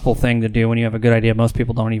responsible thing to do when you have a good idea. Most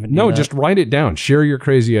people don't even do that. Just write it down. Share your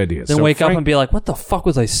crazy ideas. Then wake up and be like, what the fuck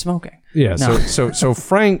was I smoking? Yeah, no. so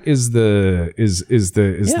Frank is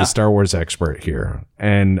the Star Wars expert here.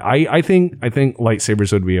 And I think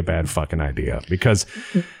lightsabers would be a bad fucking idea because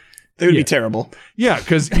they would be terrible. Yeah,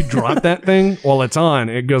 because you drop that thing while it's on,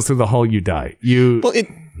 it goes through the hole, you die.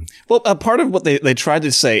 Well, part of what they tried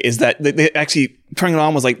to say is that they actually turning it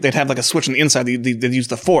on was like they'd have like a switch on the inside. They'd use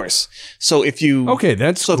the Force. So if you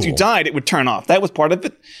if you died, it would turn off. That was part of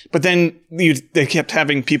it. But then they kept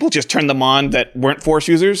having people just turn them on that weren't Force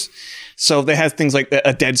users. So they had things like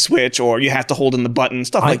a dead switch, or you have to hold in the button,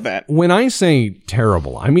 stuff like that. When I say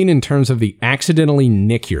terrible, I mean in terms of the accidentally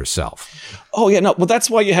nick yourself. Oh yeah, no. Well, that's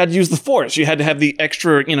why you had to use the Force. You had to have the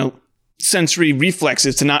extra, sensory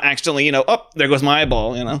reflexes to not accidentally, there goes my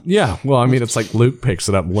eyeball, Yeah, well, I mean, it's like Luke picks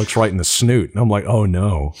it up and looks right in the snoot, and I'm like, oh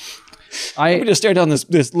no. Let me just stare down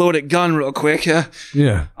this loaded gun real quick, yeah.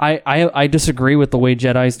 Yeah. I disagree with the way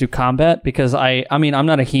Jedis do combat because I mean, I'm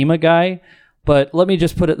not a HEMA guy, but let me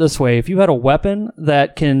just put it this way. If you had a weapon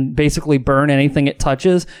that can basically burn anything it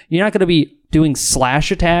touches, you're not going to be doing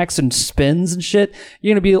slash attacks and spins and shit.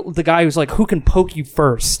 You're going to be the guy who's like, who can poke you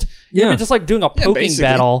first? You're just like doing a poking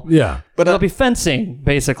battle. Yeah. But it'll be fencing,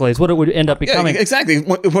 basically, is what it would end up becoming. Yeah, exactly.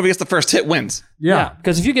 Whoever gets the first hit wins. Yeah.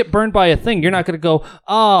 Because if you get burned by a thing, you're not going to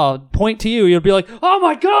go, point to you. You'll be like, oh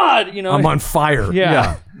my God. I'm on fire.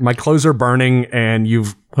 Yeah. My clothes are burning and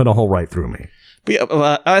you've put a hole right through me.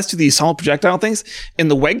 But as to the solid projectile things, in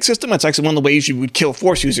the WEG system, it's actually one of the ways you would kill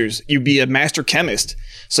Force users. You'd be a master chemist.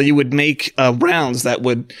 So you would make rounds that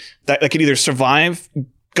could either survive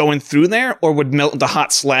going through there or would melt into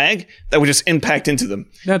hot slag that would just impact into them.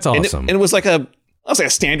 That's awesome. And it was like I'll say a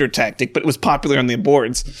standard tactic, but it was popular on the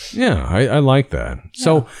boards. Yeah, I like that.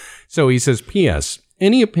 Yeah. So he says, P.S.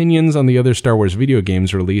 Any opinions on the other Star Wars video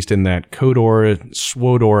games released in that KOTOR,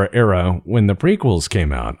 SWOTOR era when the prequels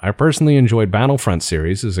came out? I personally enjoyed Battlefront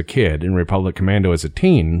series as a kid and Republic Commando as a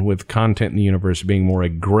teen, with content in the universe being more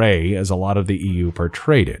gray as a lot of the EU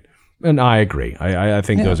portrayed it. And I agree. I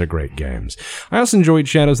think those are great games. I also enjoyed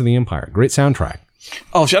Shadows of the Empire. Great soundtrack.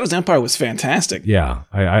 Oh, Shadows of the Empire was fantastic. Yeah,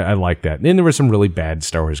 I like that. Then there were some really bad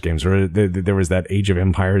Star Wars games. There was that Age of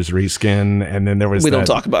Empires reskin, and then there was don't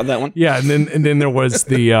talk about that one. Yeah, and then there was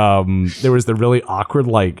the really awkward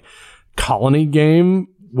like colony game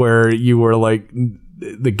where you were like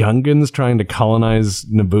the Gungans trying to colonize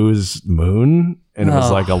Naboo's moon. and it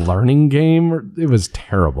was like a learning game. It was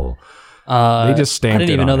terrible. They just stamped it. I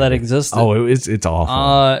didn't even know that existed. Oh, it's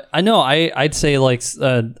awful. I know. I'd say like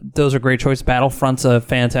those are great choice. Battlefront's a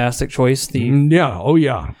fantastic choice. Oh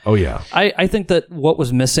yeah. I think that what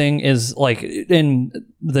was missing is like in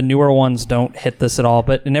the newer ones don't hit this at all,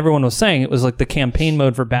 but and everyone was saying it was like the campaign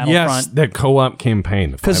mode for Battlefront. Yes, that co-op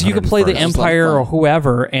campaign. Because you could play the Empire or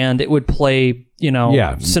whoever, and it would play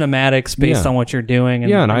cinematics based on what you're doing.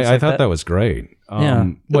 And I thought that was great.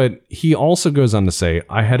 But he also goes on to say,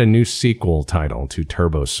 I had a new sequel title to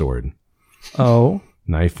Turbo Sword. Oh.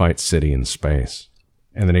 Knife Fight City in Space.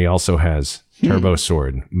 And then he also has Turbo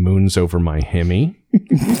Sword, Moons Over My Hemi.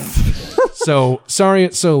 So, sorry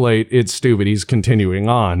it's so late. It's stupid. He's continuing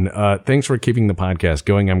on. Thanks for keeping the podcast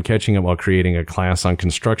going. I'm catching up while creating a class on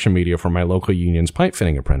construction media for my local union's pipe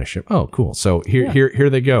fitting apprenticeship. Oh, cool. So here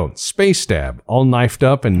they go. Space Stab, all knifed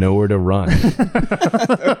up and nowhere to run.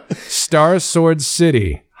 Star Sword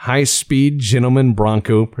City, high-speed gentleman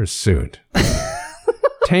bronco pursuit.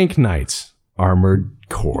 Tank Knights, armored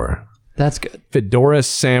core. That's good. Fedora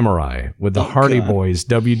Samurai with the Hardy Boys,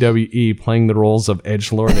 WWE, playing the roles of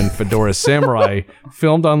Edgelord and Fedora Samurai,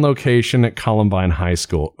 filmed on location at Columbine High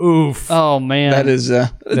School. Oof. Oh, man. That is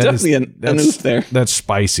definitely an oof there. That's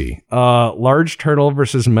spicy. Large Turtle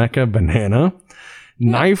versus Mecha Banana.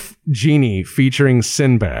 Knife Genie featuring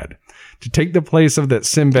Sinbad. To take the place of that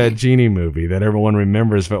Sinbad Genie movie that everyone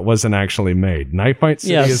remembers but wasn't actually made. Knife Fight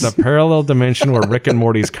City is a parallel dimension where Rick and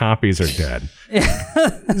Morty's copies are dead.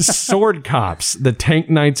 Sword Cops, the Tank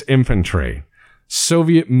Knights Infantry.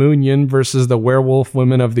 Soviet Moonion versus the Werewolf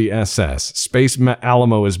Women of the SS. Space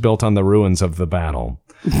Alamo is built on the ruins of the battle.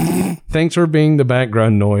 Thanks for being the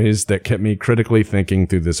background noise that kept me critically thinking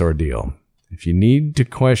through this ordeal. If you need to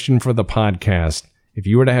question for the podcast, if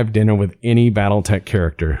you were to have dinner with any BattleTech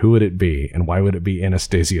character, who would it be, and why would it be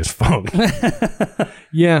Anastasia's Funk?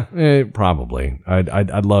 Probably.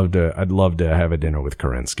 I'd love to have a dinner with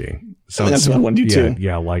Kerensky. So that's what I want to do too.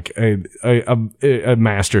 Yeah, like a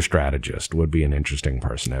master strategist would be an interesting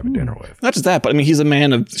person to have a dinner with. Not just that, but I mean, he's a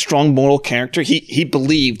man of strong moral character. He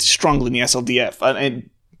believed strongly in the SLDF and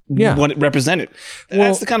what it represented.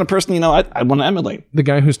 That's the kind of person I want to emulate. The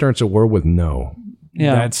guy who starts a war with no.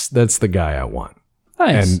 Yeah, that's the guy I want.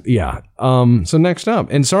 Nice. And so next up,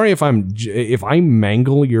 and sorry if I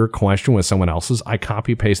mangle your question with someone else's, I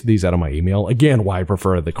copy paste these out of my email. Again, why I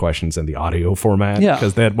prefer the questions in the audio format,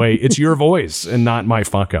 because that way it's your voice and not my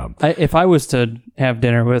fuck up. If I was to have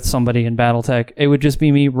dinner with somebody in BattleTech, it would just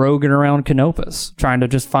be me roguing around Canopus, trying to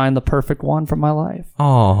just find the perfect one for my life.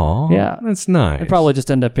 Oh, yeah, that's nice. It'd probably just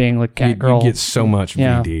end up being like cat girl. You get so much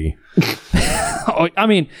VD. I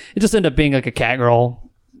mean, it just ended up being like a cat girl.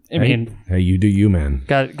 I mean, hey, you do you, man.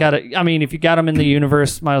 Got it. I mean, if you got them in the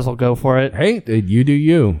universe, might as well go for it. Hey, you do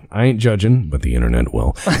you. I ain't judging, but the internet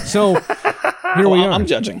will. So here we are. I'm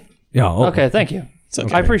judging. Yeah. Okay. Thank you.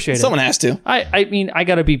 Okay. I appreciate it. Someone has to. I mean, I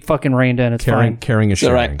got to be fucking reined in. It's fine. Caring is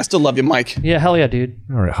sharing. All right. I still love you, Mike. Yeah. Hell yeah, dude.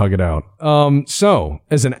 All right. Hug it out. So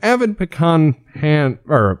as an avid pecan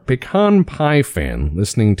pie fan,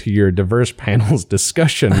 listening to your diverse panel's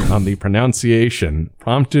discussion on the pronunciation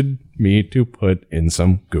prompted me to put in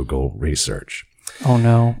some Google research. Oh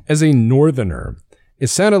no. As a northerner, it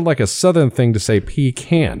sounded like a southern thing to say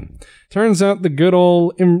pecan. Turns out the good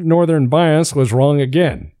old northern bias was wrong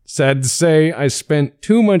again. Sad to say, I spent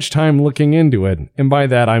too much time looking into it, and by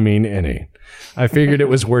that I mean any. I figured it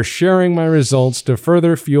was worth sharing my results to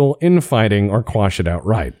further fuel infighting or quash it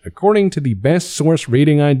outright. According to the best source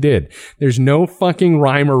reading I did, there's no fucking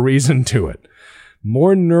rhyme or reason to it.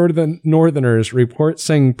 More northerners report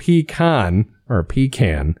saying pecan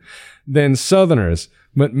than southerners,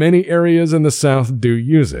 but many areas in the South do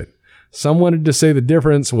use it. Some wanted to say the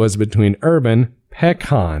difference was between urban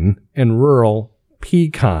pecan and rural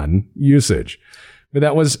pecan usage, but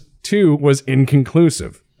that was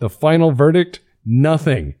inconclusive. The final verdict?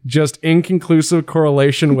 Nothing. Just inconclusive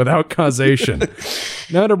correlation without causation.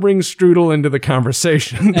 Now to bring strudel into the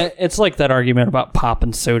conversation. It's like that argument about pop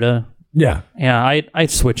and soda. Yeah. I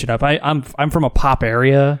switch it up. I'm from a pop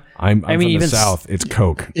area. I'm from the South. It's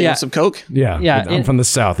Coke. Yeah, some Coke. Yeah. I'm from the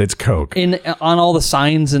South. It's Coke. On all the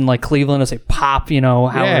signs in like Cleveland, I say pop.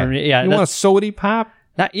 However, you want a soda pop?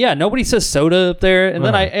 Nobody says soda up there. And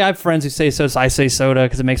then I have friends who say soda, so I say soda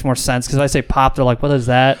because it makes more sense. Because I say pop, they're like, what is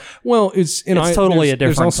that? Well, it's totally a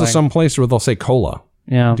different thing. There's also some place where they'll say cola.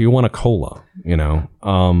 Yeah. Do you want a cola?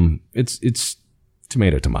 It's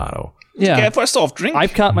tomato. Yeah. Okay, first off, drink.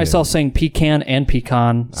 I've caught myself saying pecan and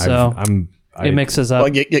pecan, so it mixes up.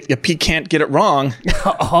 Well, you can't get it wrong.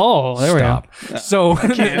 Oh, there Stop. we go. So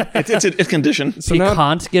it's a condition. So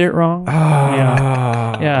can't get it wrong.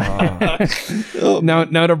 Yeah. Yeah.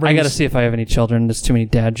 now to bring... I got to see if I have any children. There's too many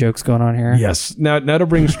dad jokes going on here. Yes. Now to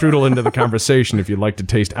bring strudel into the conversation, if you'd like to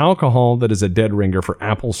taste alcohol that is a dead ringer for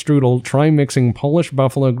apple strudel, try mixing Polish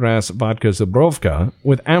buffalo grass vodka Zubrovka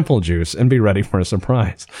with apple juice and be ready for a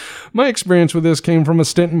surprise. My experience with this came from a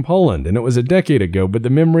stint in Poland, and it was a decade ago, but the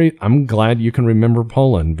memory... I'm glad you can remember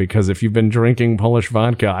Poland, because if you've been drinking Polish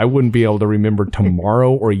vodka, I wouldn't be able to remember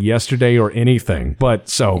tomorrow or yesterday or anything. But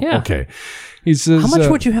so, okay. He says, how much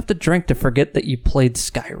would you have to drink to forget that you played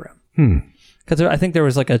Skyrim? Because I think there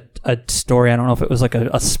was like a story, I don't know if it was like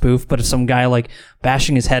a spoof, but of some guy like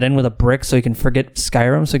bashing his head in with a brick so he can forget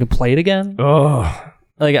Skyrim so he can play it again. Oh.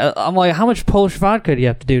 Like, I'm like, how much Polish vodka do you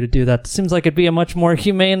have to do that? Seems like it'd be a much more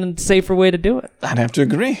humane and safer way to do it. I'd have to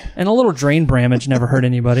agree. And a little drain bramage never hurt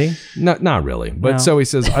anybody. Not really. But so he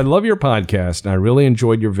says, I love your podcast, and I really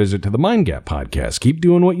enjoyed your visit to the Mind Gap podcast. Keep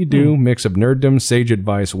doing what you do. Mix of nerddom, sage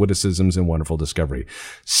advice, witticisms, and wonderful discovery.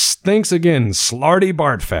 Thanks again, Slarty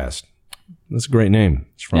Bartfast. That's a great name.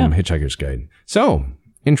 It's from Hitchhiker's Guide. So,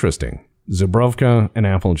 interesting. Zubrovka and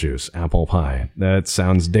apple juice, apple pie. That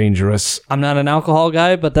sounds dangerous. I'm not an alcohol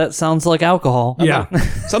guy, but that sounds like alcohol. Yeah.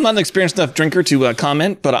 So I'm not an experienced enough drinker to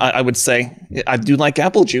comment, but I would say I do like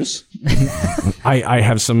apple juice. I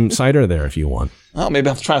have some cider there if you want. Oh, maybe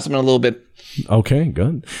I'll try something in a little bit. Okay,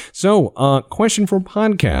 good. So, question for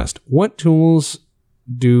podcast. What tools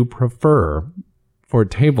do you prefer for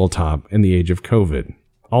tabletop in the age of COVID?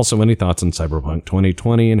 Also, any thoughts on Cyberpunk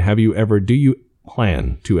 2020, and do you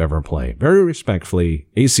plan to ever play? Very respectfully,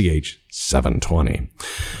 ACH 720.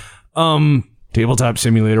 Tabletop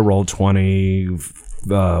Simulator, Roll20.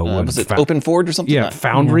 Was it Open Forge or something? Yeah,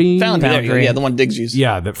 Foundry. Foundry. Yeah, the one Diggs uses.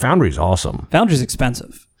 Yeah, the Foundry's awesome. Foundry's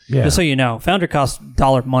expensive. Yeah. Just so you know, Foundry costs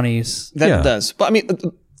dollar monies. That does. But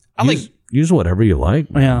I mean, use whatever you like.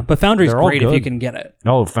 Yeah, but Foundry's great if you can get it.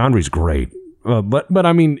 Oh, Foundry's great. But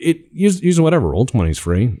I mean, use whatever. Roll20 is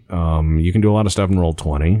free. You can do a lot of stuff in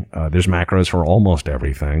Roll20. There's macros for almost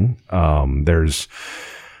everything. There's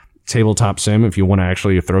tabletop sim if you want to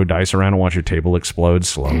actually throw dice around and watch your table explode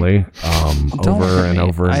slowly over and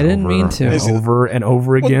over and over and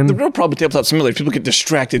over again. The real problem with tabletop simulator, people get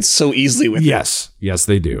distracted so easily with it. Yes,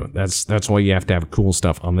 they do. That's why you have to have cool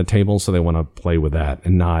stuff on the table, so they want to play with that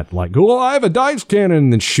and not like, oh, I have a dice cannon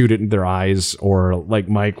and then shoot it in their eyes, or like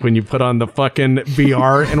Mike when you put on the fucking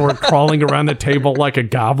VR and we're crawling around the table like a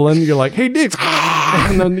goblin. You're like, hey, Dix,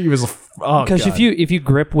 and then he was. Because if you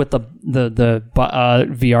grip with the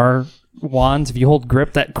VR wands, if you hold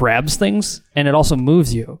grip, that grabs things and it also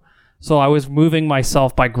moves you. So I was moving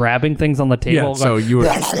myself by grabbing things on the table. Yeah, so you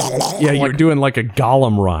were, you're doing like a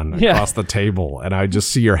Gollum run across the table, and I just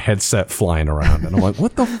see your headset flying around, and I'm like,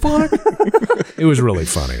 what the fuck? It was really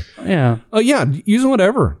funny. Yeah. Use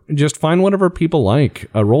whatever. Just find whatever people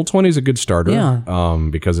like. Roll20 is a good starter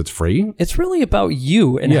because it's free. It's really about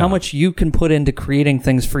you and how much you can put into creating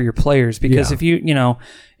things for your players. Because if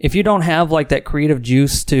you don't have like that creative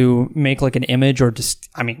juice to make like an image, or just,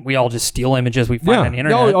 I mean, we all just steal images we find on the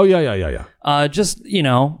internet. Just,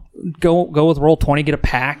 go with Roll20, get a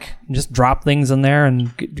pack, and just drop things in there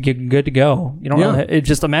and get good to go. You don't know,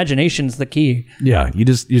 just imagination's the key. Yeah, you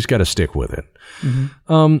just got to stick with it.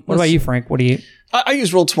 Mm-hmm. What about you, Frank? What do you... I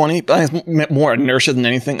use Roll20, but I have more inertia than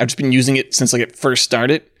anything. I've just been using it since like it first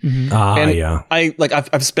started.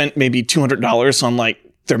 Mm-hmm. I've spent maybe $200 on like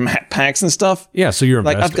their map packs and stuff. Yeah, so you're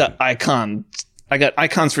invested. I've got icons. I got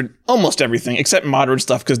icons for almost everything except modern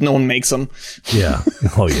stuff because no one makes them. Yeah.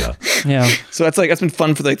 Oh yeah. Yeah. So that's been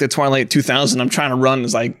fun for like the Twilight 2000. I'm trying to run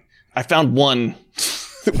is like I found one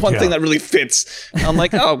thing that really fits. I'm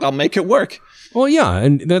like, I'll make it work. Well, yeah,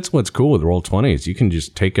 and that's what's cool with Roll20 is you can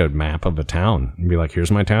just take a map of a town and be like, here's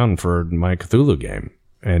my town for my Cthulhu game,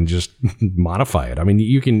 and just modify it. I mean,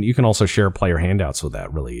 you can also share player handouts with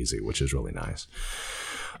that really easy, which is really nice.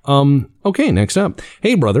 Okay, next up.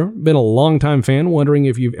 Hey, brother. Been a long-time fan, wondering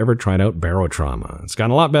if you've ever tried out Barotrauma. It's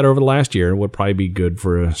gotten a lot better over the last year. Would probably be good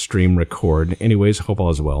for a stream record. Anyways, hope all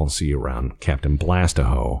is well. See you around. Captain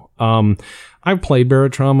Blastaho. I've played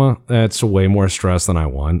Barotrauma. That's way more stress than I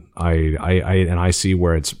want. I see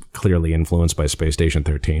where it's clearly influenced by Space Station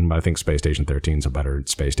 13, but I think Space Station 13 is a better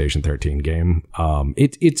Space Station 13 game.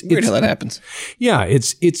 It's weird how that happens. Yeah,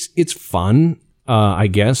 it's fun. I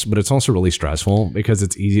guess, but it's also really stressful because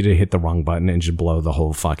it's easy to hit the wrong button and just blow the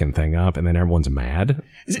whole fucking thing up, and then everyone's mad.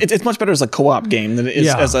 It's much better as a co-op game than it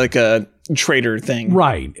is as like a trader thing.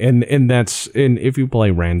 Right, and if you play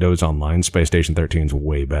randos online, Space Station 13 is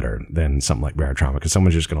way better than something like Barotrauma because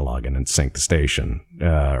someone's just going to log in and sync the station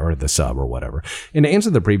or the sub or whatever. And to answer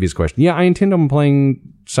the previous question, I intend on playing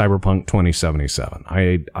Cyberpunk 2077.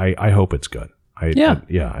 I hope it's good.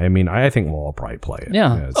 I mean, I think we'll all probably play it.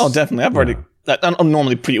 Yeah. Definitely. I've already. I don't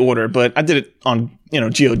normally pre-order, but I did it on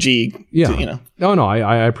GOG. Yeah. No,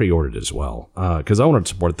 I pre-ordered as well because I wanted to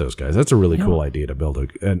support those guys. That's a really cool idea to build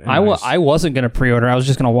I wasn't going to pre-order. I was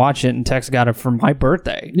just going to watch it, and Tex got it for my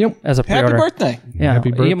birthday. Yep. As a pre-order. Happy birthday. Yeah.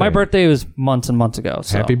 Happy birthday. Yeah, my birthday was months and months ago.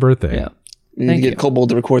 So. Happy birthday. Yeah. You need to get Kobold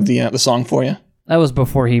to record the song for you. That was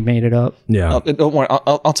before he made it up. Yeah. Don't worry.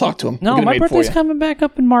 I'll talk to him. No, my birthday's coming back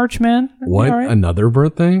up in March, man. What? Right. Another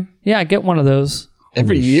birthday? Yeah, I get one of those.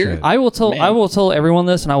 Every year. I will tell everyone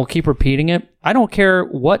this, and I will keep repeating it. I don't care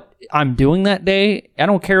what I'm doing that day. I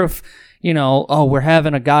don't care if, we're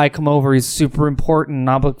having a guy come over, he's super important, and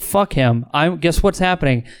I'm like, fuck him. Guess what's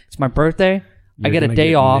happening? It's my birthday. I get a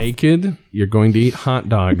day off. Naked. You're going to eat hot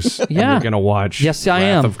dogs. Yeah. And you're going to watch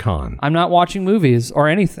Wrath of Khan. I'm not watching movies or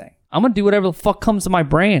anything. I'm going to do whatever the fuck comes to my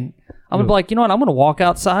brain. I'm going to be like, you know what? I'm going to walk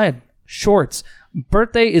outside. Shorts.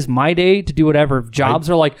 Birthday is my day to do whatever. Jobs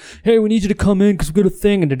are like, hey, we need you to come in because we got a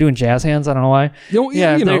thing, and they're doing jazz hands. I don't know why. They're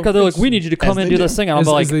like, we need you to come in and do this thing. And I'll be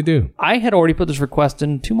like, they do. I had already put this request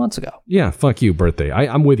in 2 months ago. Yeah, fuck you, birthday.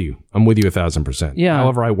 I'm with you. I'm with you 1,000%. Yeah.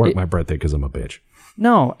 However, I work my birthday because I'm a bitch.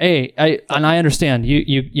 No, hey, I understand.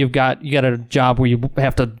 You got a job where you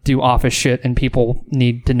have to do office shit, and people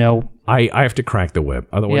need to know. I have to crack the whip,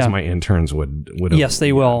 otherwise my interns would. Yes,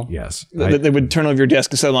 they will. Yes, they would turn over your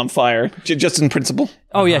desk and set it on fire, just in principle.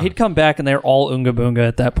 Oh yeah, he'd come back and they're all Oonga Boonga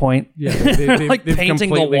at that point. Yeah, they've like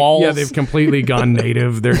painting the walls. Yeah, they've completely gone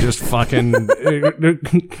native. They're just fucking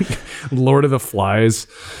Lord of the Flies.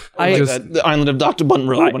 The island of Dr.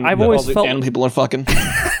 Bunro when I've always all the felt animal people are fucking.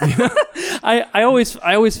 I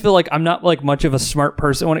always feel like I'm not like much of a smart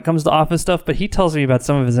person when it comes to office stuff, but he tells me about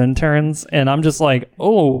some of his interns, and I'm just like,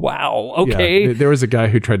 oh wow, okay. Yeah, there was a guy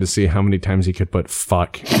who tried to see how many times he could put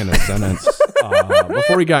 "fuck" in a sentence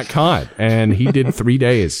before he got caught, and he did 3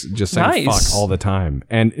 days just saying "fuck" all the time.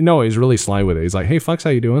 And no, he's really sly with it. He's like, "Hey, fucks, how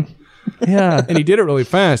you doing?" Yeah, and he did it really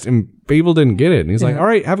fast, and people didn't get it. And he's like, "All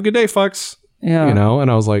right, have a good day, fucks." Yeah, and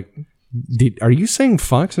I was like, are you saying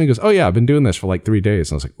fucks? And he goes, oh yeah, I've been doing this for like 3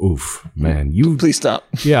 days. And I was like, oof, man, please stop.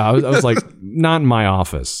 Yeah, I was like, not in my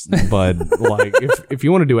office, but like if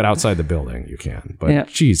you want to do it outside the building, you can. But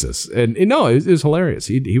Jesus, and no, it was hilarious.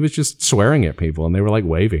 He was just swearing at people, and they were like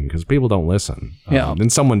waving because people don't listen.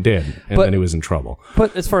 And someone did, and then he was in trouble.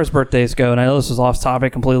 But as far as birthdays go, and I know this was off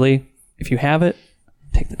topic completely, if you have it,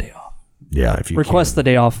 take the day off. Yeah, if you request the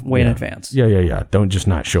day off way in advance. Yeah. Don't just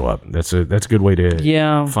not show up. That's a good way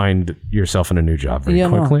to find yourself in a new job very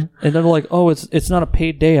quickly. No. And they're like, oh, it's not a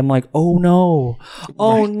paid day. I'm like, oh no,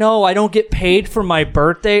 no, I don't get paid for my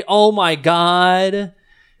birthday. Oh my God.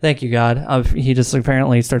 Thank you, God. He just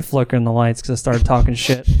apparently started flickering the lights because I started talking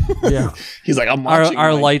shit. Yeah, he's like, I'm watching.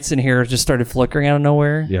 Our lights in here just started flickering out of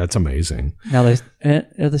nowhere. Yeah, it's amazing. Now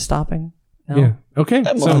are they stopping? No? Yeah. Okay.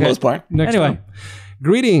 For the most part. Next anyway. time.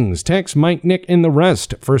 Greetings, Tex, Mike, Nick, and the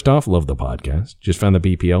rest. First off, love the podcast. Just found the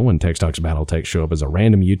BPO when Tex Talks Battletech show up as a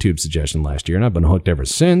random YouTube suggestion last year, and I've been hooked ever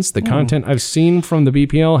since. The content I've seen from the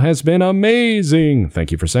BPL has been amazing.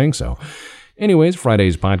 Thank you for saying so. Anyways,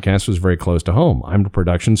 Friday's podcast was very close to home. I'm the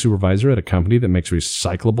production supervisor at a company that makes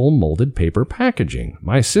recyclable molded paper packaging.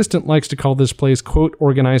 My assistant likes to call this place, quote,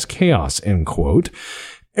 organized chaos, end quote.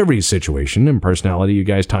 Every situation and personality you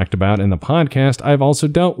guys talked about in the podcast, I've also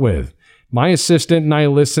dealt with. My assistant and I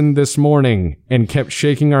listened this morning and kept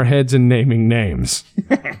shaking our heads and naming names.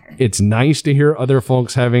 It's nice to hear other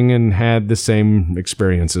folks having and had the same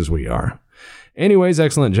experience as we are. Anyways,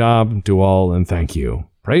 excellent job to all and thank you.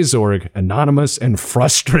 Praise Zorg, anonymous and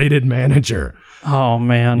frustrated manager. Oh,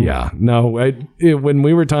 man. Yeah. No, when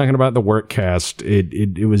we were talking about the work cast,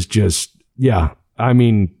 it was just, I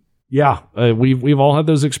mean... Yeah, we've all had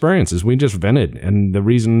those experiences. We just vented, and the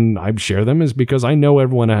reason I share them is because I know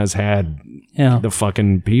everyone has had the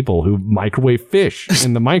fucking people who microwave fish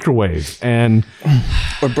in the microwave and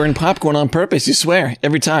or burn popcorn on purpose. You swear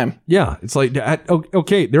every time. Yeah, it's like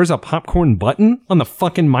okay, there's a popcorn button on the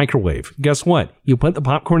fucking microwave. Guess what? You put the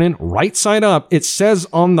popcorn in right side up. It says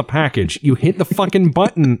on the package. You hit the fucking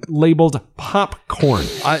button labeled popcorn.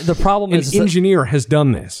 The problem is an engineer has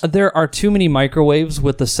done this. There are too many microwaves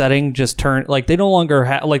with the setting just turn like they no longer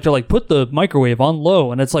have like they're like put the microwave on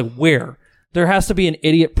low and it's like where there has to be an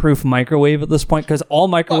idiot proof microwave at this point because all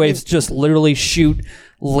microwaves just literally shoot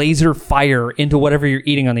laser fire into whatever you're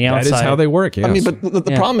eating on the outside. That is how they work. Yes. I mean, but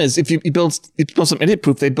the problem is if you build some idiot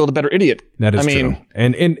proof, they build a better idiot. That is true.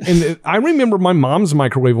 And I remember my mom's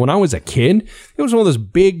microwave when I was a kid. It was one of those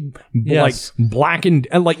big like blackened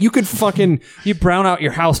and like you could fucking you brown out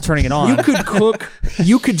your house turning it on. You could cook.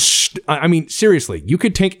 You could I mean seriously, you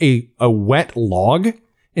could take a wet log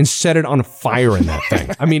and set it on fire in that thing.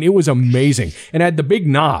 I mean, it was amazing. And it had the big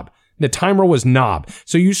knob. The timer was knob.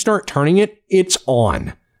 So you start turning it, it's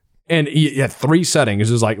on. And you had 3 settings.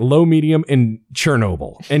 It was like low, medium, and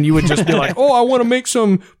Chernobyl. And you would just be like, oh, I want to make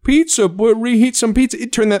some pizza, but reheat some pizza.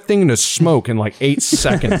 It turned that thing into smoke in like 8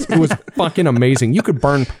 seconds. It was fucking amazing. You could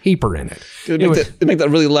burn paper in it. It'd make that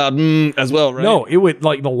really loud as well, right? No, it would,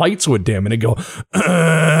 like, the lights would dim and it'd go,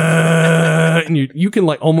 and you can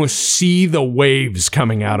like almost see the waves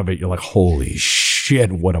coming out of it. You're like, holy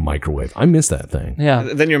shit, what a microwave. I miss that thing. Yeah.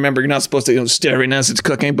 Then you remember you're not supposed to stare right now as it's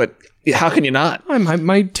cooking, but how can you not?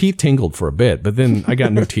 My teeth tingled for a bit, but then I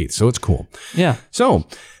got new teeth, so it's cool. Yeah. So,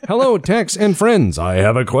 hello, techs and friends. I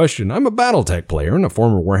have a question. I'm a Battletech player and a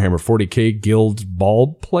former Warhammer 40k Guild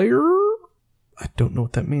Ball player. I don't know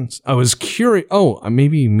what that means. I was curious. Oh,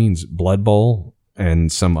 maybe it means Blood Bowl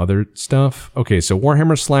and some other stuff. Okay, so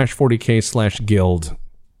Warhammer /40k /Guild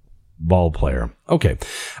Ball player. Okay.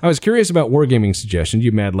 I was curious about wargaming suggestions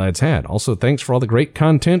you mad lads had. Also, thanks for all the great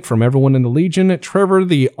content from everyone in the Legion. Trevor,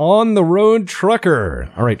 the on-the-road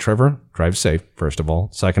trucker. All right, Trevor, drive safe, first of all.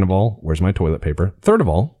 Second of all, where's my toilet paper? Third of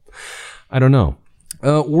all, I don't know.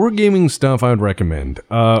 Wargaming stuff I would recommend.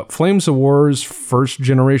 Flames of War's first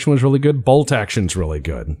generation was really good. Bolt Action's really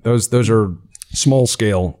good. Those are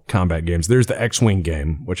small-scale combat games. There's the X-Wing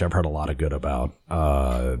game, which I've heard a lot of good about.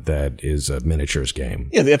 That is a miniatures game.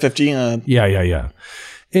 Yeah, the FFG. Yeah.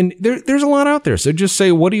 And there's a lot out there. So just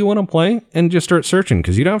say, what do you want to play? And just start searching,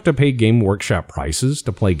 because you don't have to pay Game Workshop prices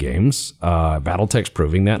to play games. Battletech's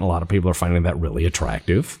proving that, and a lot of people are finding that really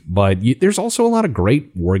attractive. But there's also a lot of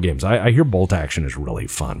great war games. I hear Bolt Action is really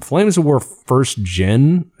fun. Flames of War first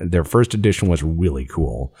gen, their first edition was really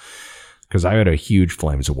cool, because I had a huge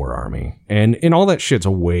Flames of War army, and all that shit's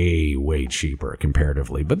way, way cheaper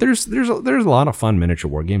comparatively. But there's a lot of fun miniature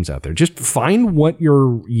war games out there. Just find what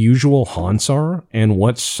your usual haunts are, and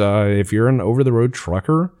what's if you're an over the road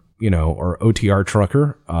trucker, or OTR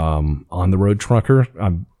trucker, on the road trucker.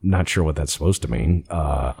 I'm not sure what that's supposed to mean.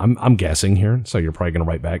 I'm guessing here, so you're probably gonna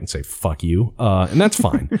write back and say fuck you, and that's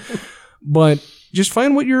fine. But just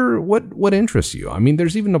find what interests you. I mean,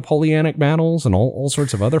 there's even Napoleonic battles and all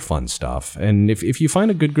sorts of other fun stuff. And if you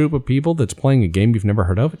find a good group of people that's playing a game you've never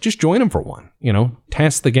heard of, just join them for one.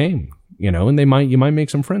 Test the game. And you might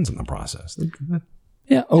make some friends in the process.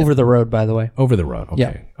 Yeah, over the road, by the way. Over the road. Okay.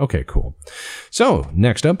 Yeah. Okay, cool. So,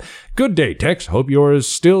 next up, good day, Tex. Hope you're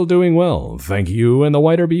still doing well. Thank you and the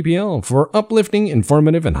wider BPL for uplifting,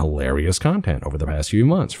 informative, and hilarious content over the past few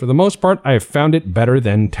months. For the most part, I've found it better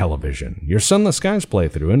than television. Your Sunless Skies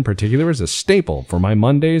playthrough, in particular, is a staple for my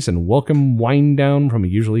Mondays and welcome wind down from a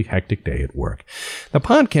usually hectic day at work. The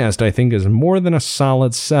podcast, I think, is more than a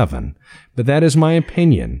solid 7. But that is my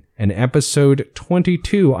opinion, and episode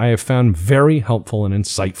 22 I have found very helpful and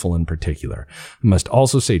insightful in particular. I must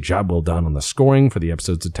also say job well done on the scoring for the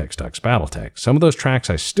episodes of Tech Talks Battletech. Some of those tracks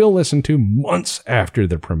I still listen to months after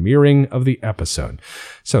the premiering of the episode.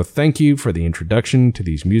 So thank you for the introduction to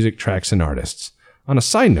these music tracks and artists. On a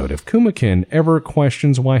side note, if Kumakin ever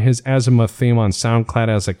questions why his Azimuth theme on SoundCloud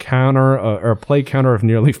has a counter or a play counter of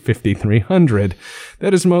nearly 5,300,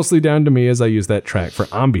 that is mostly down to me, as I use that track for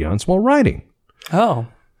ambiance while writing. Oh.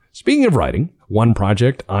 Speaking of writing, one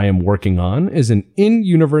project I am working on is an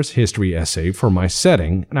in-universe history essay for my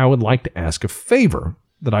setting, and I would like to ask a favor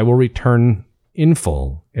that I will return in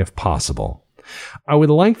full if possible. I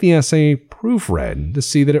would like the essay proofread to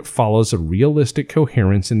see that it follows a realistic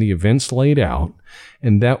coherence in the events laid out,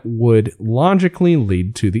 and that would logically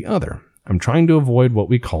lead to the other. I'm trying to avoid what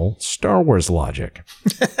we call Star Wars logic.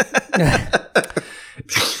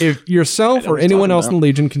 If yourself or anyone else in the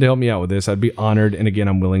Legion can help me out with this, I'd be honored, and again,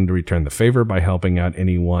 I'm willing to return the favor by helping out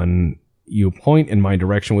anyone you point in my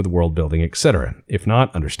direction with world building, etc. If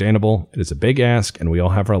not, understandable. It is a big ask, and we all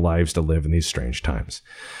have our lives to live in these strange times.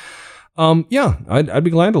 I'd be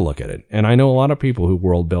glad to look at it. And I know a lot of people who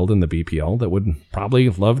world build in the BPL that would probably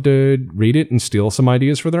love to read it and steal some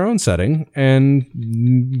ideas for their own setting and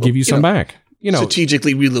give you some back.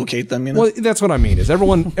 Strategically relocate them. Well, that's what I mean. Is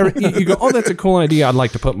everyone you go, oh, that's a cool idea. I'd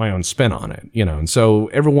like to put my own spin on it. And so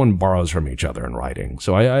everyone borrows from each other in writing.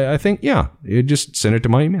 So I think, you just send it to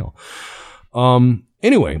my email.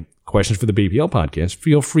 Anyway, questions for the BPL podcast.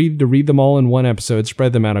 Feel free to read them all in one episode,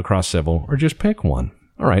 spread them out across several, or just pick one.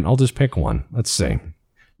 All right, I'll just pick one. Let's see.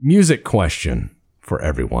 Music question for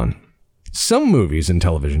everyone. Some movies and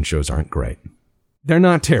television shows aren't great. They're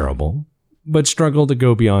not terrible, but struggle to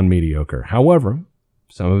go beyond mediocre. However,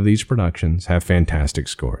 some of these productions have fantastic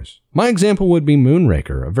scores. My example would be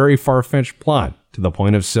Moonraker, a very far-fetched plot to the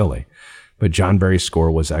point of silly, but John Barry's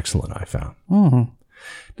score was excellent, I found. Mm-hmm.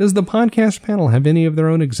 Does the podcast panel have any of their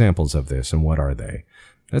own examples of this, and what are they?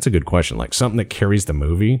 That's a good question. Like something that carries the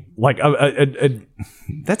movie. Like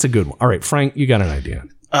that's a good one. All right, Frank, you got an idea?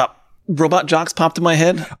 Robot Jocks popped in my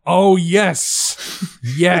head. Oh yes,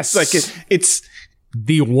 yes. it's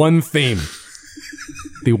the one theme.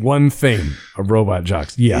 The one theme of Robot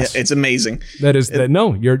Jocks. Yes, yeah, it's amazing. That is that.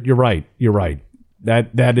 No, you're right. You're right.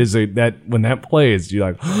 That is when that plays,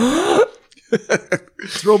 you're like,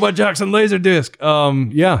 it's Robot Jocks and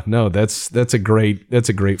Laserdisc. Yeah, no, that's a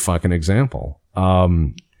great fucking example.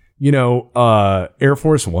 Air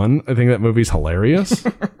Force One, I think that movie's hilarious.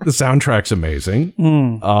 The soundtrack's amazing.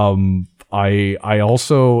 I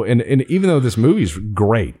also, and even though this movie's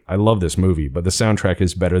great, I love this movie, but the soundtrack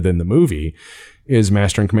is better than the movie, is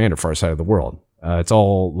Master and Commander: Far Side of the World. It's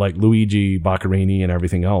all like Luigi Boccherini and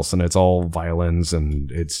everything else, and it's all violins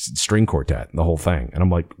and it's string quartet, the whole thing. And I'm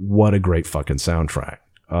like, what a great fucking soundtrack.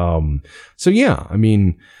 So yeah, I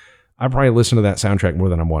mean, I probably listen to that soundtrack more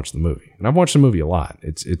than I've watched the movie. And I've watched the movie a lot.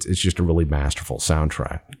 It's just a really masterful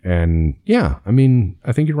soundtrack. And yeah, I mean,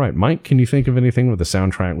 I think you're right. Mike, can you think of anything where the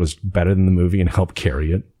soundtrack was better than the movie and helped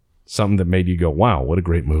carry it? Something that made you go, wow, what a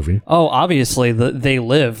great movie. Oh, obviously, They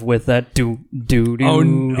Live with that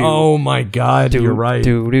Oh my God, you're right.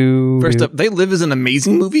 First up, They Live is an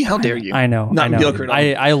amazing movie. How dare you? I know. Not mediocre at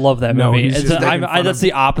all. I love that movie. That's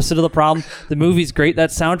the opposite of the problem. The movie's great.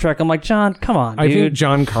 That soundtrack, I'm like, John, come on, dude. I think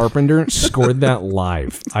John Carpenter scored that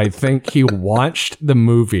live. I think he watched the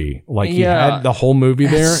movie. Like he had the whole movie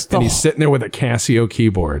there, and he's sitting there with a Casio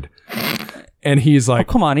keyboard. And he's like,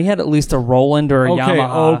 oh, come on, he had at least a Roland or a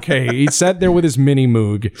Yamaha. Okay, he sat there with his mini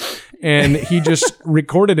Moog, and he just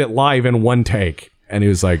recorded it live in one take. And he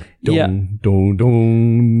was like, dong, dong,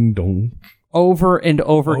 dong, dong. Over and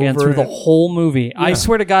over again through the whole movie. Yeah. I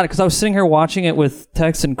swear to God, because I was sitting here watching it with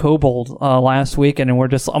Tex and Kobold last weekend, and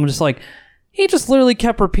I'm just like, he just literally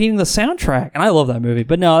kept repeating the soundtrack. And I love that movie.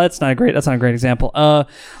 But no, that's not a great example. Of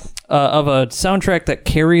a soundtrack that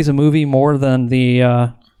carries a movie more than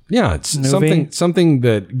the... Yeah, it's something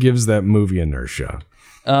that gives that movie inertia.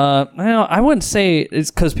 Well, I wouldn't say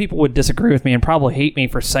it's because people would disagree with me and probably hate me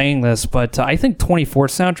for saying this, but I think 24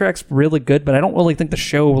 soundtrack's really good, but I don't really think the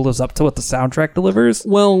show lives up to what the soundtrack delivers.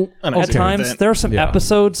 Well, at times there are some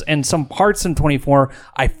episodes and some parts in 24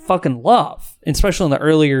 I fucking love, especially in the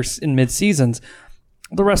earlier and mid seasons.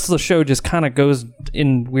 The rest of the show just kind of goes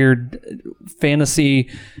in weird fantasy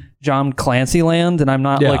John Clancy land, and I'm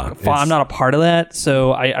not I'm not a part of that,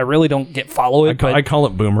 so I really don't follow it. I call it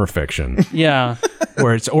boomer fiction. Yeah,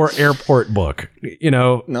 or airport book.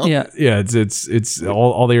 No. Yeah. It's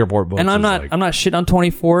all the airport books. And I'm not shitting on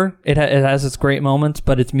 24. It has its great moments,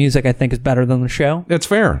 but its music I think is better than the show. That's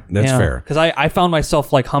fair. That's fair. Because I found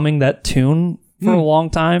myself like humming that tune for a long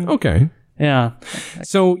time. Okay. Yeah.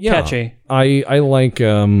 So yeah, catchy. I like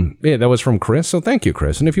that was from Chris. So thank you,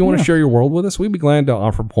 Chris. And if you want to share your world with us, we'd be glad to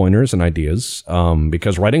offer pointers and ideas.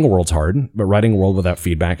 Because writing a world's hard, but writing a world without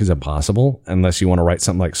feedback is impossible unless you want to write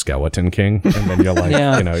something like Skeleton King, and then you're like,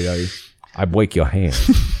 I break your hand.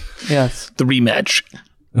 Yes. The rematch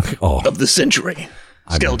of the century.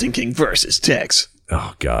 Skeleton King versus Tex.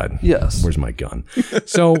 Oh God. Yes. Where's my gun?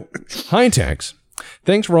 So hi, Tex.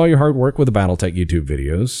 Thanks for all your hard work with the BattleTech YouTube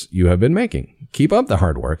videos you have been making. Keep up the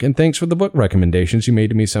hard work, and thanks for the book recommendations you made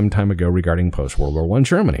to me some time ago regarding post-World War I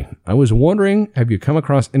Germany. I was wondering, have you come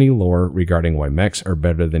across any lore regarding why mechs are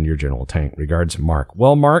better than your general tank? Regards, Mark.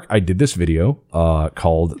 Well, Mark, I did this video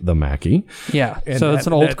called The Mackie. Yeah, so it's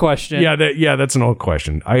an old question. Yeah, that's an old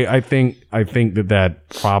question. I think that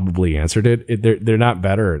probably answered it. They're not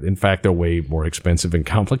better. In fact, they're way more expensive and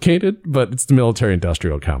complicated. But it's the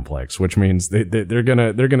military-industrial complex, which means they're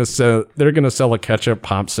gonna sell a ketchup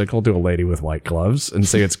popsicle to a lady with white gloves and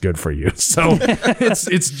say it's good for you. So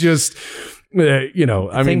it's just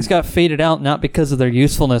things got faded out not because of their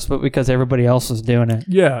usefulness, but because everybody else was doing it.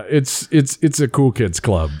 Yeah, it's a cool kids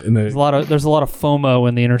club, and there's a lot of FOMO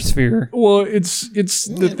in the inner sphere. Well, it's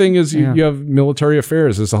the thing is you have military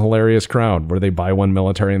affairs as a hilarious crowd where they buy one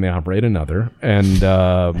military and they operate another, and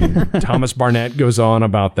Thomas Barnett goes on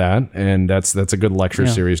about that, and that's a good lecture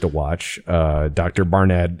series to watch. Dr.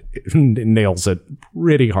 Barnett nails it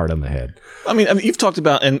pretty hard on the head. I mean, you've talked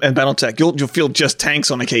about in BattleTech, you'll field just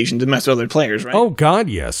tanks on occasion to mess with other players, right? Oh God,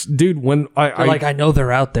 yes, dude. When I know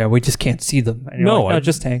they're out there, we just can't see them. No,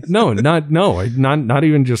 just tanks. Not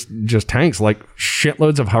even just tanks. Like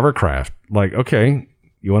shitloads of hovercraft. Like, okay,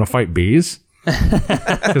 you want to fight bees?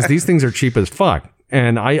 Because these things are cheap as fuck.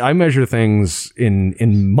 And I measure things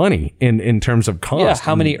in money, in terms of cost. Yeah,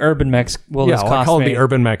 how many urban mechs will this cost me? I call it the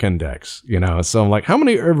urban mech index, So I'm like, how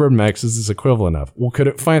many urban mechs is this equivalent of? Well, could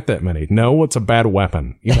it fight that many? No, it's a bad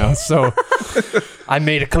weapon, So I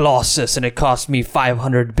made a Colossus and it cost me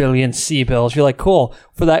 500 billion C-bills. You're like, cool.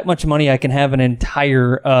 For that much money, I can have an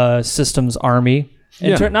entire systems army.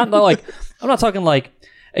 And not like, I'm not talking like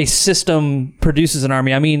a system produces an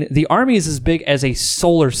army. I mean, the army is as big as a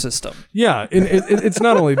solar system. Yeah, and it's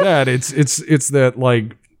not only that. It's that,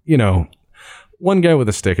 like, you know, one guy with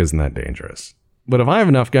a stick isn't that dangerous. But if I have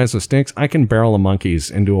enough guys with sticks, I can barrel of monkeys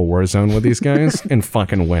into a war zone with these guys and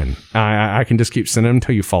fucking win. I can just keep sending them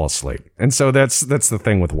until you fall asleep. And so that's the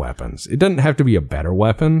thing with weapons. It doesn't have to be a better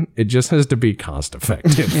weapon. It just has to be cost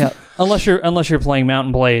effective. Yeah, unless you're playing Mount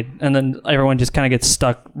and Blade, and then everyone just kind of gets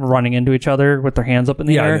stuck running into each other with their hands up in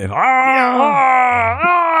the air.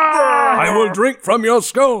 I will drink from your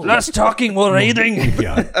skull. Less talking, more raiding.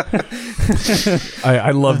 Yeah.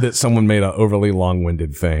 I love that someone made an overly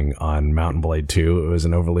long-winded thing on Mount and Blade 2. It was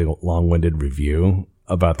an overly long-winded review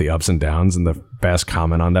about the ups and downs, and the best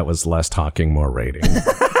comment on that was less talking, more raiding.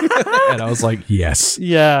 And I was like, yes.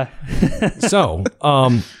 Yeah. So,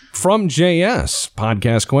 from JS,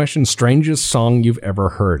 podcast question, strangest song you've ever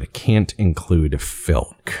heard can't include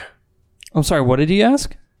Filk. I'm sorry, what did he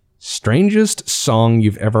ask? Strangest song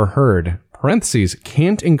you've ever heard, parentheses,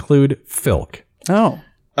 can't include Filk. Oh.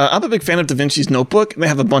 I'm a big fan of Da Vinci's Notebook, and they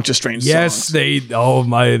have a bunch of strange songs. Yes, the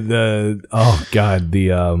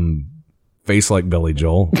Face Like Billy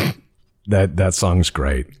Joel. that song's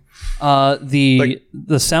great. The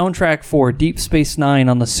soundtrack for Deep Space Nine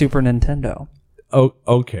on the Super Nintendo. Oh,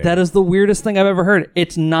 okay. That is the weirdest thing I've ever heard.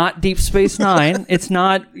 It's not Deep Space Nine. It's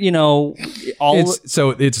not, it's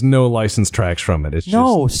no licensed tracks from it. It's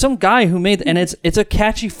just some guy who made, and it's a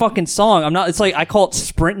catchy fucking song. It's like, I call it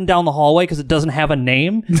Sprinting Down the Hallway because it doesn't have a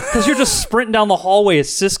name. Because you're just sprinting down the hallway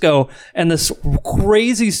as Cisco, and this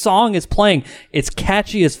crazy song is playing. It's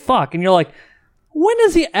catchy as fuck, and you're like, when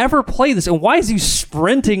does he ever play this? And why is he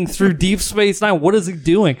sprinting through Deep Space Nine? What is he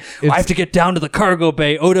doing? I have to get down to the cargo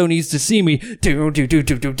bay. Odo needs to see me. And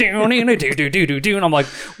I'm like,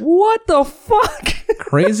 what the fuck?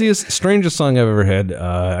 Craziest, strangest song I've ever had.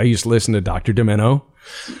 I used to listen to Dr. Demento.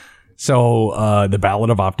 So, the Ballad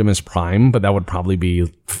of Optimus Prime, but that would probably be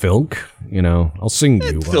Filk. I'll sing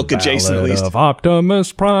you Filk adjacent, at least. Of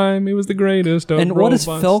Optimus Prime. He was the greatest of And robots.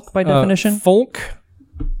 What is Filk by definition? Folk.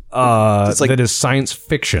 That is science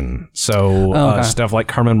fiction. So stuff like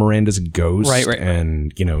Carmen Miranda's Ghost, right.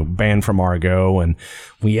 And Banned from Argo, and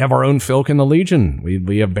we have our own Filk in the Legion.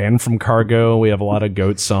 We have Banned from Cargo. We have a lot of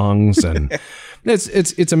goat songs, and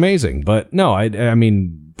it's amazing. But no, I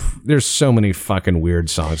mean, there's so many fucking weird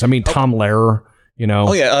songs. I mean, Tom Lehrer.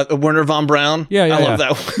 Oh yeah, Werner von Braun. Yeah, I love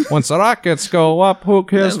that one. Once the rockets go up, who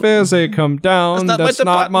cares if they come down? That's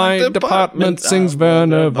not my department, sings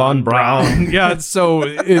Werner von Braun. Yeah, so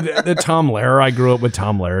the Tom Lehrer, I grew up with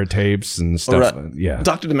Tom Lehrer tapes and stuff. Yeah,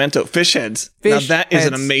 Dr. Demento, Fish Heads. Now that is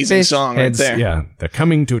an amazing song right there. Yeah, they're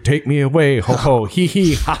coming to take me away. Ho ho, hee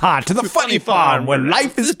hee, ha ha, to the funny farm where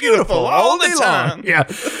life is beautiful all day long. Yeah,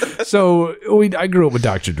 so I grew up with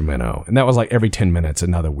Dr. Demento, and that was like every 10 minutes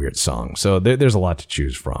another weird song. So there's a lot to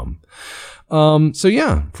choose from. So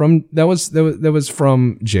yeah, that was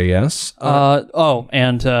from JS.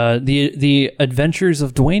 And the Adventures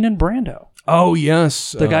of Dwayne and Brando. Oh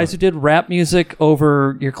yes, the guys who did rap music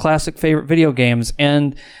over your classic favorite video games,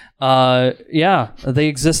 and they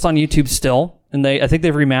exist on YouTube still. And I think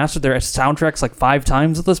they've remastered their soundtracks like 5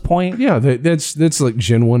 times at this point. Yeah, that's like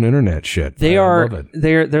Gen 1 internet shit. They're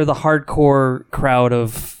the hardcore crowd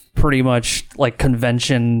of pretty much like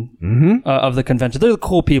convention of the convention. They're the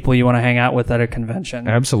cool people you want to hang out with at a convention.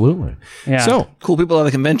 Absolutely. Yeah. So cool people at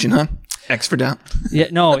a convention, huh? X for doubt. Yeah.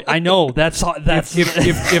 No, I know. That's if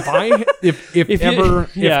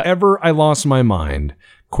ever I lost my mind,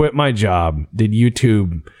 quit my job, did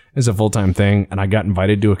YouTube as a full-time thing, and I got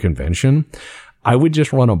invited to a convention, I would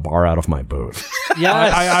just run a bar out of my booth. Yeah,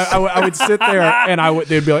 I would sit there, and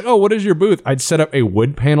they'd be like, "Oh, what is your booth?" I'd set up a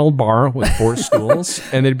wood-paneled bar with 4 stools,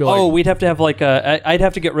 and they'd be like, "Oh, we'd have to have like I'd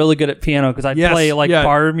have to get really good at piano because I'd play like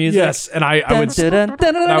bar music." Yes, and I would sit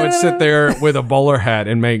there with a bowler hat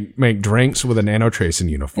and make drinks with a nanotracing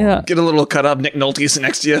uniform. Yeah. Get a little cut up Nick Nolte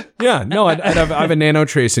next to you. Yeah, no, I have a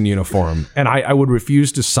nanotracing uniform, and I would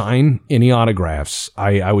refuse to sign any autographs.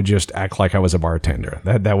 I would just act like I was a bartender.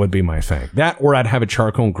 That would be my thing. That, or I'd have a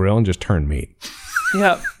charcoal grill and just turn meat.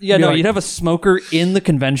 Yeah. You'd have a smoker in the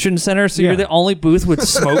convention center, so you're the only booth with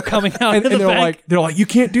smoke coming out. And they're like, you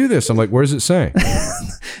can't do this. I'm like, where does it say?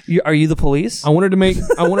 Are you the police? I wanted to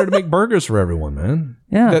make burgers for everyone, man.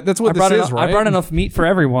 Yeah, that's what this is, right? I brought enough meat for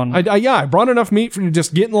everyone. I brought enough meat for you to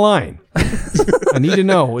just get in line. I need to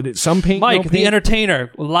know. Some paint, Mike, the entertainer,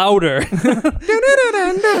 louder.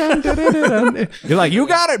 You're like, you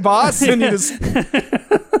got it, boss. And you just.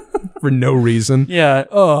 for no reason. Yeah.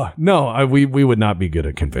 Oh, no, we would not be good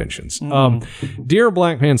at conventions. Dear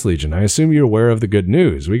Black Pants Legion, I assume you're aware of the good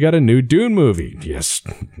news. We got a new Dune movie. Yes,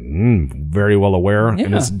 very well aware. Yeah.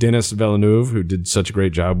 And it's Denis Villeneuve, who did such a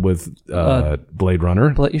great job with Blade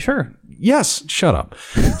Runner. Sure. Yes, shut up.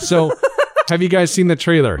 So, have you guys seen the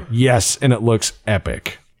trailer? Yes, and it looks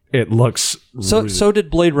epic. It looks so did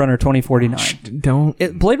Blade Runner 2049.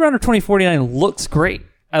 Blade Runner 2049 looks great.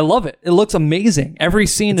 I love it. It looks amazing. Every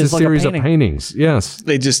scene is like a series of paintings. Yes.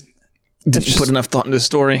 They just didn't put enough thought into the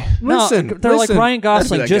story. Listen, they're like Ryan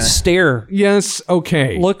Gosling, just stare. Yes,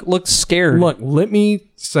 okay. Look scared. Look, let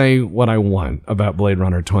me say what I want about Blade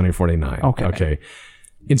Runner 2049. Okay.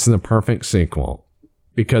 It's the perfect sequel.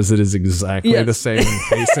 Because it is exactly the same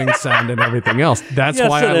pacing, sound, and everything else. That's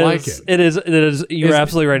why I like it. It is. You're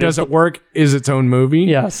absolutely right. Does it work? Is its own movie?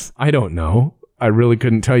 Yes. I don't know. I really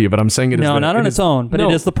couldn't tell you, but I'm saying it is. No, not on its own, but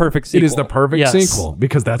it is the perfect sequel. It is the perfect sequel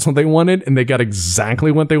because that's what they wanted, and they got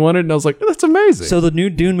exactly what they wanted, and I was like, that's amazing. So the new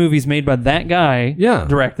Dune movie's made by that guy. Yeah.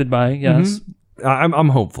 Directed by, I'm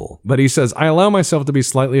hopeful, but he says, I allow myself to be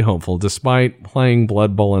slightly hopeful despite playing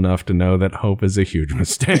Blood Bowl enough to know that hope is a huge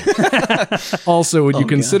mistake. Also, would you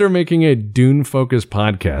consider making a Dune-focused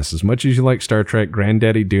podcast? As much as you like Star Trek,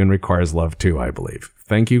 Granddaddy Dune requires love too, I believe.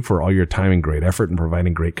 Thank you for all your time and great effort in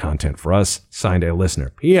providing great content for us. Signed, a listener.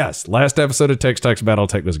 P.S. Last episode of Tex Talks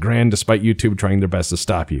Battletech was grand despite YouTube trying their best to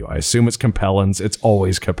stop you. I assume it's Capellans. It's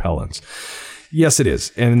always Capellans. Yes, it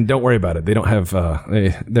is. And don't worry about it. They don't have,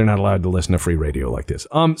 they're not allowed to listen to free radio like this.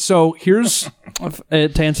 So here's...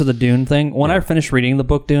 to answer the Dune thing, when I finish reading the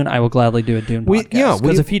book Dune, I will gladly do a Dune podcast.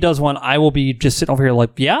 Because if he does one, I will be just sitting over here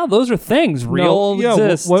like, those are things.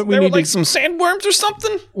 Exist. What we need some sandworms or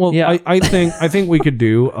something? Well, I think we could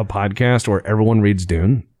do a podcast where everyone reads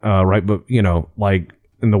Dune, right? But, like...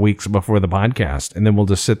 in the weeks before the podcast, and then we'll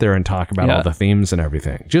just sit there and talk about all the themes and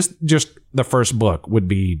everything. Just the first book would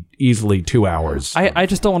be easily 2 hours. I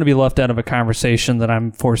just don't want to be left out of a conversation that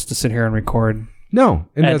I'm forced to sit here and record. No,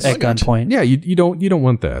 and at gunpoint. Yeah, you don't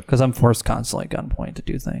want that because I'm forced constantly at gunpoint to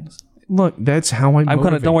do things. Look, that's how I'm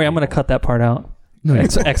gonna. Don't worry, I'm gonna cut that part out. No,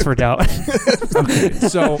 X for doubt. Okay,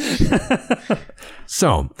 so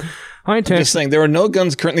I'm just saying there are no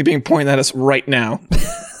guns currently being pointed at us right now.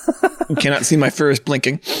 You cannot see my fur is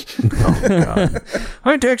blinking. Oh, God.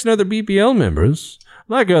 Hi, Tex and other BPL members.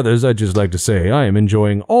 Like others, I'd just like to say I am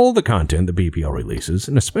enjoying all the content the BPL releases,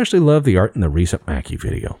 and especially love the art in the recent Mackie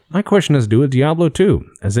video. My question has to do with Diablo 2.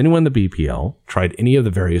 Has anyone in the BPL tried any of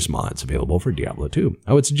the various mods available for Diablo 2?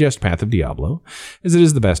 I would suggest Path of Diablo, as it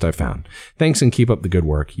is the best I've found. Thanks, and keep up the good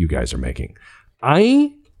work you guys are making.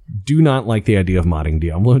 I do not like the idea of modding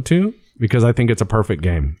Diablo 2. Because I think it's a perfect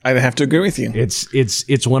game. I have to agree with you.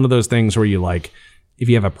 It's one of those things where you like, if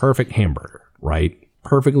you have a perfect hamburger, right?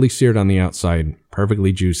 Perfectly seared on the outside,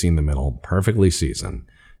 perfectly juicy in the middle, perfectly seasoned.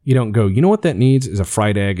 You don't go, you know what that needs is a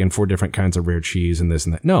fried egg and 4 different kinds of rare cheese and this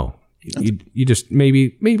and that. No, you just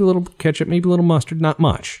maybe a little ketchup, maybe a little mustard, not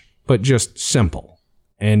much, but just simple.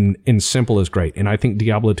 And simple is great. And I think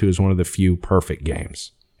Diablo 2 is one of the few perfect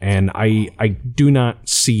games. And I do not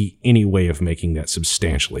see any way of making that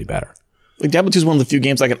substantially better. Like Diablo 2 is one of the few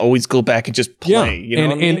games I can always go back and just play. You know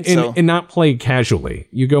what I mean? And not play casually.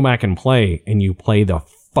 You go back and play, and you play the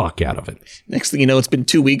fuck out of it. Next thing you know, it's been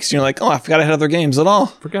 2 weeks, and you're like, oh, I forgot I had other games at all.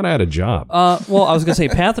 Forgot I had a job. Well, I was going to say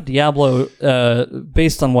Path of Diablo,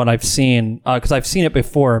 based on what I've seen, because I've seen it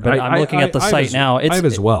before, but I'm looking at the site now. I have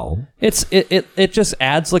as well. It just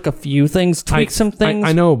adds like a few things, tweaks some things.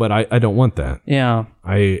 I know, but I don't want that. Yeah.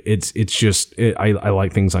 It's just I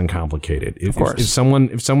like things uncomplicated. Of course.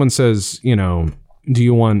 If someone says, do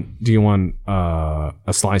you want a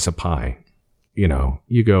slice of pie?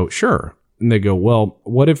 You go, sure. And they go, well,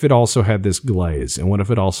 what if it also had this glaze? And what if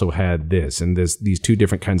it also had this and these 2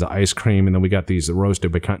 different kinds of ice cream? And then we got these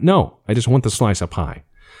roasted pecan. No, I just want the slice of pie.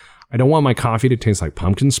 I don't want my coffee to taste like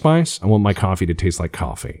pumpkin spice. I want my coffee to taste like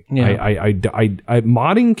coffee. Yeah.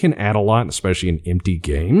 Modding can add a lot, especially in empty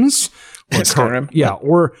games. Skyrim. Yeah,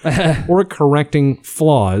 or correcting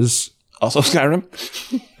flaws. Also Skyrim.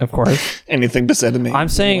 Of course. Anything but said to me. I'm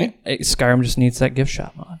saying Skyrim just needs that gift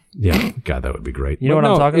shop mod. Yeah, God, that would be great. You know what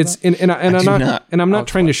I'm talking about? And I'm not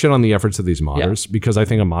trying to shit on the efforts of these modders because I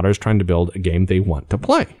think a modder is trying to build a game they want to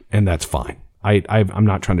play, and that's fine. I'm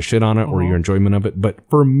not trying to shit on it or your enjoyment of it, but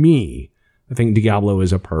for me, I think Diablo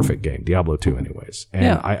is a perfect game. Diablo 2 anyways.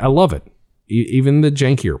 And I love it. Even the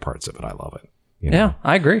jankier parts of it, I love it. Yeah,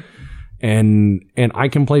 I agree. And I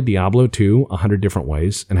can play Diablo 2 100 different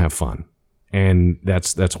ways and have fun. And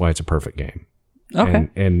that's why it's a perfect game. Okay.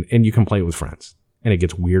 And you can play it with friends. And it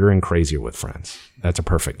gets weirder and crazier with friends. That's a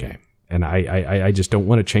perfect game. And I just don't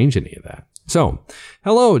want to change any of that. So,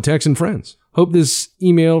 hello, techs and friends. Hope this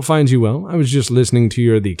email finds you well. I was just listening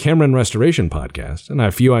to the Cameron Restoration podcast, and I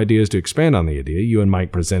have a few ideas to expand on the idea you and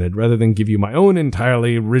Mike presented rather than give you my own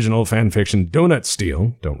entirely original fanfiction donut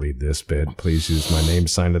steal. Don't read this bit. Please use my name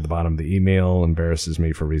signed at the bottom of the email. Embarrasses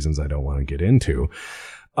me for reasons I don't want to get into.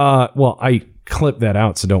 Well, I clipped that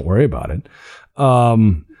out, so don't worry about it.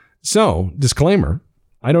 So, disclaimer.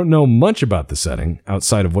 I don't know much about the setting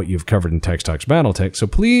outside of what you've covered in Text Talks Battletech, so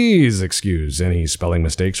please excuse any spelling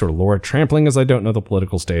mistakes or lore trampling as I don't know the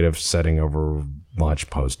political state of setting over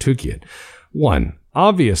much post-Tukiyat. 1.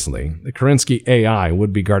 Obviously, the Kerensky AI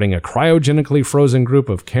would be guarding a cryogenically frozen group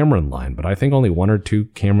of Cameron line, but I think only 1 or 2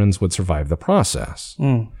 Camerons would survive the process.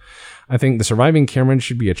 I think the surviving Cameron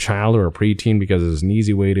should be a child or a preteen because it's an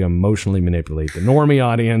easy way to emotionally manipulate the normie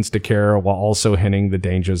audience to care while also hinting the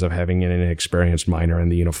dangers of having an inexperienced minor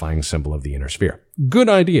and the unifying symbol of the inner sphere. Good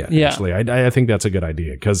idea, actually. I think that's a good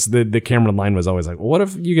idea because the Cameron line was always like, well, what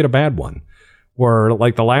if you get a bad one? Or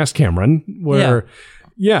like the last Cameron where...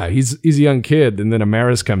 Yeah, he's a young kid, and then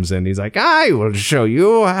Amaris comes in. He's like, I will show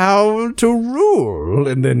you how to rule.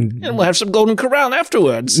 And we'll have some golden corral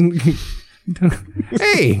afterwards.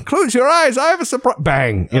 Hey, close your eyes. I have a surprise.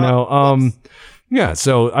 Bang. Yeah,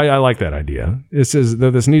 so I like that idea. It says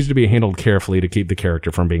that this needs to be handled carefully to keep the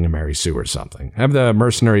character from being a Mary Sue or something. Have the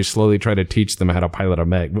mercenaries slowly try to teach them how to pilot a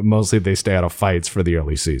mech, but mostly they stay out of fights for the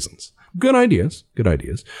early seasons. Good ideas.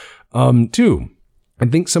 2. I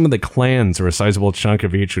think some of the clans or a sizable chunk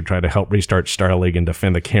of each would try to help restart Star League and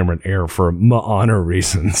defend the Cameron heir for honor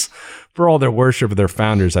reasons. For all their worship of their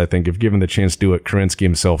founders, I think if given the chance to do what Kerensky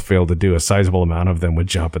himself failed to do, a sizable amount of them would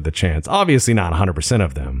jump at the chance. Obviously not 100%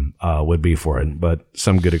 of them would be for it, but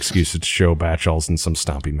some good excuses to show Batchells and some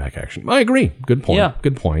stompy mech action. I agree. Good point. Yeah.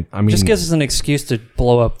 Good point. I mean, just gives us an excuse to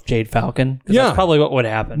blow up Jade Falcon. Yeah. That's probably what would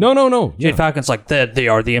happen. No. Jade Falcon's like, they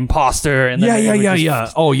are the imposter. And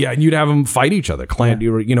yeah. Oh, yeah. And you'd have them fight each other.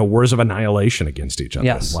 Wars of annihilation against each other.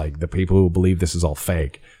 Yes. Like the people who believe this is all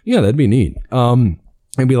fake. Yeah, that'd be neat.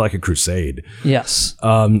 It'd be like a crusade. Yes.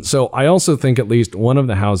 So I also think at least one of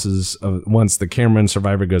the houses, once the Cameron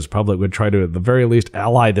survivor goes public, would try to at the very least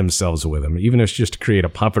ally themselves with him, even if it's just to create a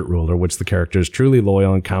puppet ruler, which the character is truly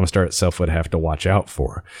loyal and Comstar itself would have to watch out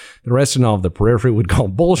for. The rest and all of the periphery would call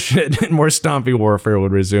bullshit, and more stompy warfare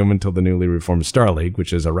would resume until the newly reformed Star League,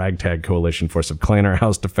 which is a ragtag coalition force of Clanner,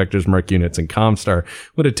 House Defectors, Merc units, and Comstar,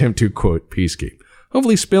 would attempt to, quote, peacekeep.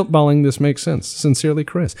 Hopefully spitballing this makes sense. Sincerely,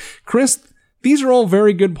 Chris. Chris, these are all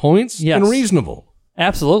very good points and reasonable.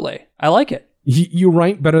 Absolutely. I like it. You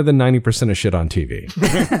write better than 90% of shit on TV.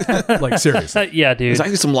 Like, seriously. Yeah, dude. There's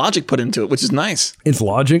actually some logic put into it, which is nice. It's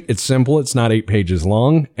logic. It's simple. It's not 8 pages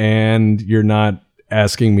long. And you're not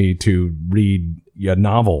asking me to read a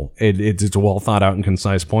novel. It's a well thought out and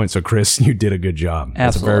concise point. So, Chris, you did a good job.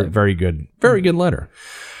 Absolutely. It's a very good letter.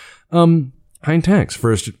 Kind tax,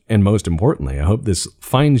 first and most importantly, I hope this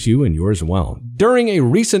finds you and yours well. During a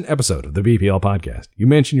recent episode of the BPL podcast, you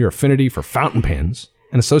mentioned your affinity for fountain pens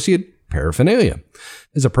and associate paraphernalia.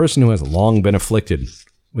 As a person who has long been afflicted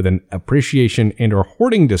with an appreciation and or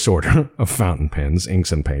hoarding disorder of fountain pens,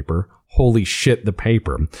 inks, and paper, holy shit, the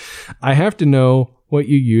paper, I have to know what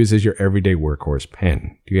you use as your everyday workhorse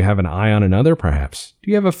pen. Do you have an eye on another, perhaps?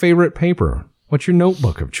 Do you have a favorite paper? What's your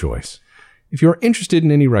notebook of choice? If you're interested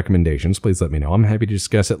in any recommendations, please let me know. I'm happy to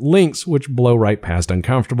discuss at links which blow right past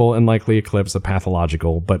uncomfortable and likely eclipse the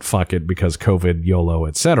pathological, but fuck it because COVID, YOLO,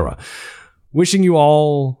 etc. Wishing you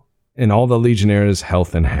all and all the Legionnaires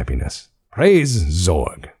health and happiness. Praise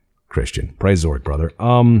Zorg. Christian. Praise Zorg, brother.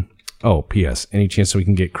 Oh, P.S. Any chance we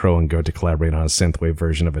can get Crow and Goat to collaborate on a synthwave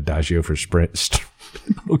version of Adagio for Sprint?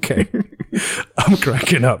 Okay. I'm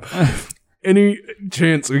cracking up. Any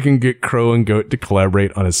chance we can get Crow and Goat to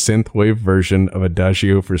collaborate on a synthwave version of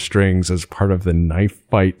Adagio for Strings as part of the Knife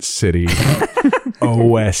Fight City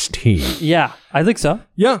OST? Yeah, I think so.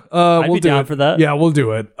 Yeah, I'd be down for that. Yeah, we'll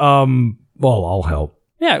do it. Well, I'll help.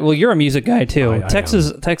 Yeah, well, you're a music guy too. Tex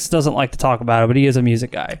doesn't like to talk about it, but he is a music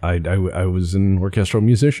guy. I was an orchestral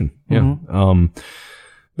musician. Yeah. Mm-hmm.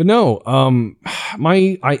 But no,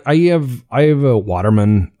 I have a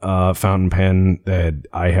Waterman fountain pen that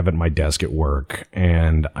I have at my desk at work,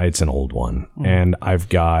 and it's an old one. And I've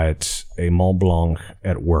got a Mont Blanc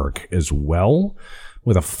at work as well,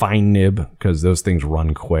 with a fine nib because those things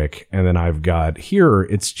run quick. And then I've got here,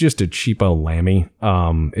 it's just a cheapo Lamy.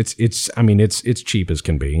 It's cheap as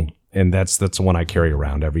can be. And that's the one I carry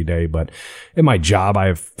around every day. But in my job, I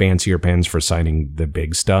have fancier pens for signing the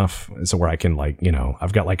big stuff. So where I can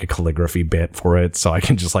I've got like a calligraphy bit for it. So I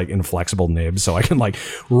can just like inflexible nibs. So I can like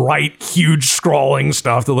write huge scrawling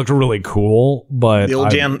stuff that looks really cool. But the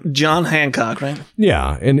old John Hancock, right?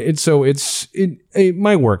 Yeah. And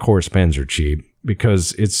my workhorse pens are cheap.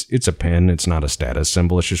 Because it's a pen, it's not a status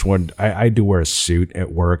symbol. It's just one. I do wear a suit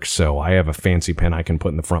at work, so I have a fancy pen I can put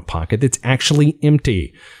in the front pocket that's actually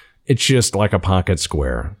empty. It's just like a pocket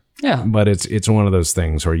square. Yeah. But it's one of those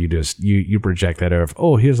things where you just you project that of,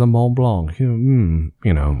 oh, here's a Mont Blanc.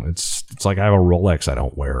 It's like I have a Rolex I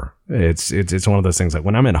don't wear. It's one of those things like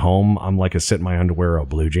when I'm at home, I'm like a sit in my underwear or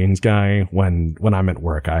blue jeans guy. When I'm at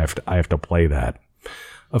work, I have to play that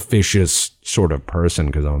officious sort of person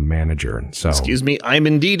because I'm a manager. So excuse me, I'm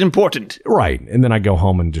indeed important. Right. And then I go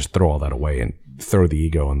home and just throw all that away and throw the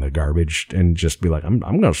ego in the garbage and just be like, I'm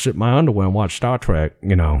going to sit in my underwear and watch Star Trek,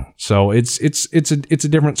 So it's a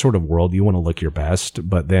different sort of world. You want to look your best,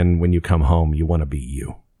 but then when you come home, you want to be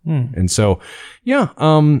you. And so, yeah,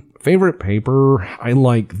 favorite paper. I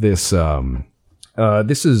like this.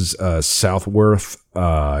 This is Southworth.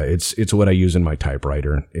 It's what I use in my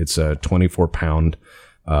typewriter. It's a 24-pound.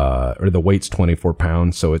 Or the weight's 24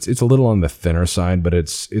 pounds, so it's a little on the thinner side, but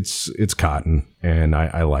it's cotton, and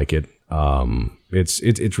I like it.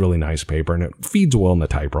 It's really nice paper, and it feeds well in the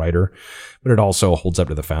typewriter, but it also holds up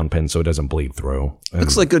to the fountain pen, so it doesn't bleed through.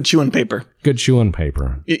 Looks like good chewing paper. Good chewing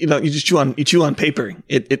paper. You just chew on paper.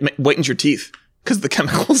 It whitens your teeth because of the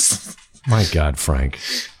chemicals. My God, Frank.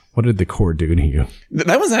 What did the core do to you?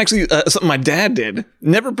 That was actually something my dad did.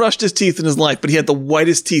 Never brushed his teeth in his life, but he had the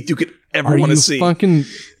whitest teeth you could ever want to see. Fucking...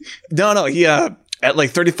 No. He at like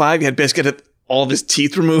 35, he had basically had all of his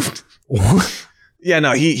teeth removed. What? Yeah,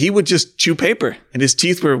 no. He would just chew paper, and his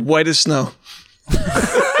teeth were white as snow.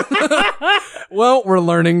 Well, we're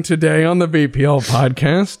learning today on the BPL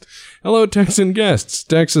podcast. Hello, Texan guests.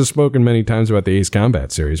 Tex has spoken many times about the Ace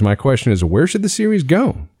Combat series. My question is, where should the series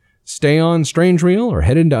go? Stay on Strange Reel or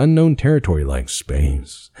head into unknown territory like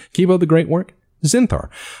space? Keep up the great work. Zinthar.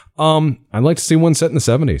 I'd like to see one set in the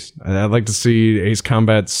 70s. I'd like to see Ace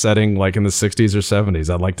Combat setting like in the 60s or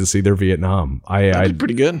 70s. I'd like to see their Vietnam. That'd be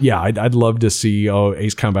pretty good. Yeah, I'd love to see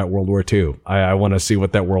Ace Combat World War II. I want to see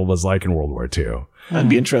what that world was like in World War II. That'd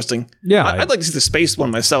be interesting. Yeah. I'd like to see the space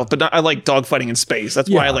one myself, but I like dogfighting in space.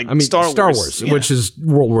 That's why I like Star Wars. Yeah. Which is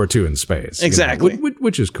World War II in space. Exactly.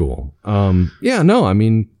 Which is cool.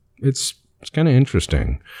 It's kind of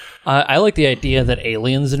interesting. I like the idea that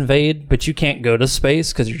aliens invade, but you can't go to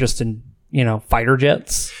space because you're just in, fighter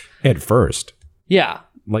jets. At first. Yeah.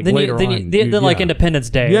 Like then later on. Then like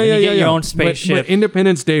Independence Day. Yeah, you get your own spaceship. But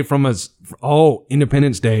Independence Day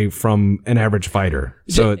from an average fighter.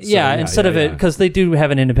 So it's, instead of it, because they do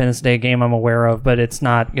have an Independence Day game I'm aware of, but it's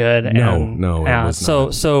not good. No, it was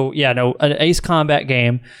not. An Ace Combat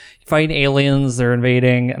game. Fighting aliens, they're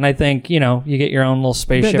invading, and I think you get your own little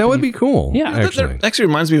spaceship. That would be cool. Yeah, that actually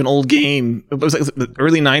reminds me of an old game. It was like the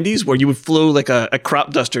early '90s where you would flow like a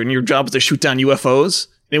crop duster, and your job was to shoot down UFOs.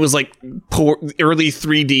 And it was like early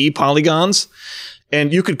 3D polygons,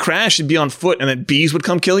 and you could crash and be on foot, and then bees would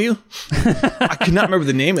come kill you. I could not remember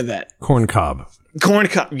the name of that. Corn Cob.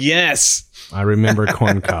 Yes. I remember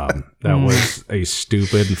Corn Cob. That was a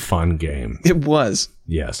stupid, fun game. It was.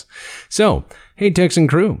 Yes. So, hey, Texan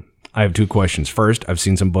crew. I have two questions. First, I've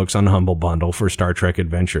seen some books on Humble Bundle for Star Trek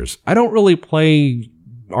Adventures. I don't really play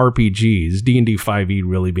RPGs, D&D 5e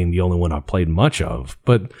really being the only one I've played much of,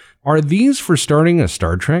 but are these for starting a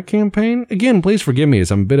Star Trek campaign? Again, please forgive me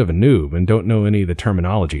as I'm a bit of a noob and don't know any of the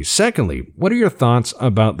terminology. Secondly, what are your thoughts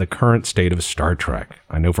about the current state of Star Trek?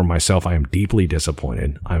 I know for myself I am deeply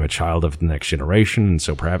disappointed. I'm a child of the next generation, and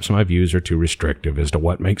so perhaps my views are too restrictive as to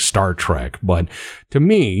what makes Star Trek, but to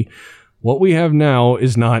me, what we have now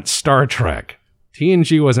is not Star Trek.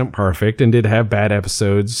 TNG wasn't perfect and did have bad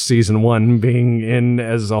episodes. Season 1 being in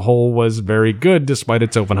as a whole was very good despite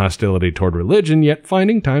its open hostility toward religion, yet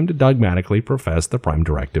finding time to dogmatically profess the prime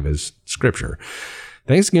directive as scripture.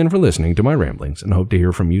 Thanks again for listening to my ramblings and hope to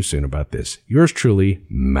hear from you soon about this. Yours truly,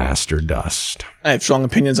 Master Dust. I have strong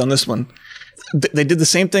opinions on this one. They did the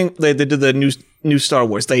same thing. They did the new Star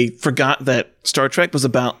Wars. They forgot that Star Trek was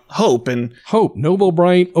about hope and hope, noble,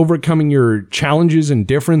 bright, overcoming your challenges and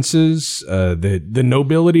differences, the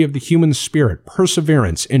nobility of the human spirit,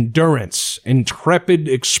 perseverance, endurance, intrepid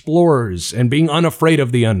explorers, and being unafraid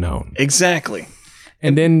of the unknown. Exactly.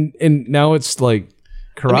 And now it's like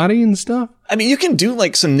karate and stuff. I mean, you can do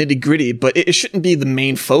like some nitty gritty, but it shouldn't be the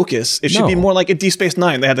main focus. It should be more like a Deep Space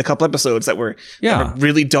Nine. They had a couple episodes that were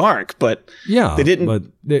really dark, but they didn't. But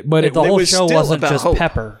the whole show wasn't just hope.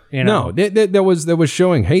 Pepper. You know? No, that was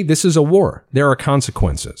showing. Hey, this is a war. There are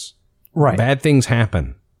consequences. Right, bad things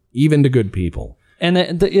happen, even to good people. And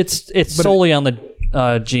it's solely on the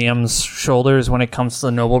GM's shoulders when it comes to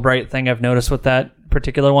the Noble Bright thing. I've noticed with that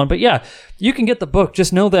particular one, but yeah, you can get the book.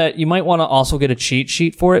 Just know that you might want to also get a cheat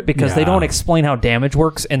sheet for it because they don't explain how damage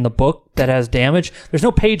works in the book that has damage. There's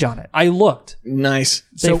no page on it. I looked. Nice.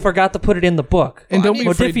 They forgot to put it in the book. And don't be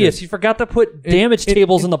afraid. You forgot to put damage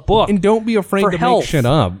tables in the book. And don't be afraid to make shit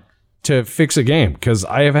up to fix a game, because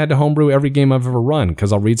I have had to homebrew every game I've ever run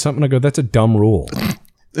because I'll read something and I go, that's a dumb rule.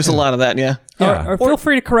 There's a lot of that, yeah. Or feel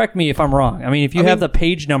free to correct me if I'm wrong. I mean, if you have the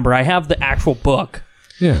page number, I have the actual book.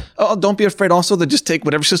 Yeah. Oh, don't be afraid also to just take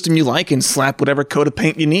whatever system you like and slap whatever coat of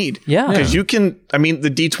paint you need. Yeah. Because you can, I mean,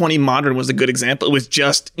 the D20 Modern was a good example. It was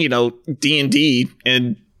just, D&D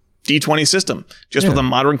and D20 system, just with a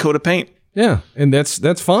modern coat of paint. Yeah. And that's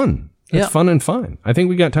fun. That's fun and fun. I think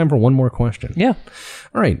we got time for one more question. Yeah.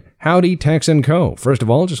 All right. Howdy, Tex & Co. First of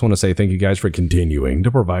all, just want to say thank you guys for continuing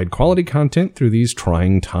to provide quality content through these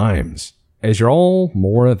trying times. As you're all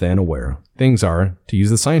more than aware, things are, to use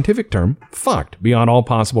the scientific term, fucked beyond all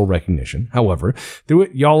possible recognition. However, through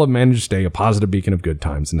it, y'all have managed to stay a positive beacon of good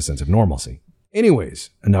times and a sense of normalcy.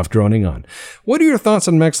 Anyways, enough droning on. What are your thoughts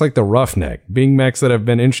on mechs like the Roughneck, being mechs that have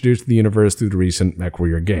been introduced to the universe through the recent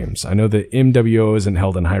MechWarrior games? I know that MWO isn't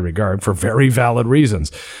held in high regard for very valid reasons,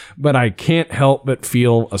 but I can't help but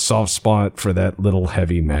feel a soft spot for that little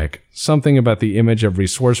heavy mech. Something about the image of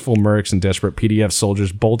resourceful mercs and desperate PDF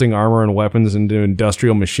soldiers bolting armor and weapons into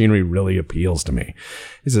industrial machinery really appeals to me,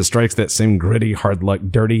 as it strikes that same gritty, hard luck,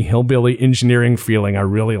 dirty, hillbilly engineering feeling I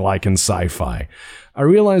really like in sci-fi. I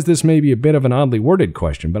realize this may be a bit of an oddly worded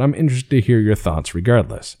question, but I'm interested to hear your thoughts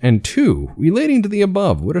regardless. And 2, relating to the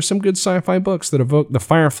above, what are some good sci-fi books that evoke the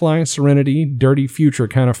Firefly, Serenity, dirty future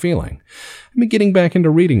kind of feeling? I've been getting back into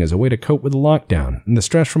reading as a way to cope with the lockdown and the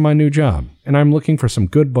stress from my new job, and I'm looking for some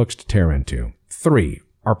good books to tear into. 3,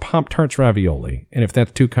 are Pop-Tarts ravioli? And if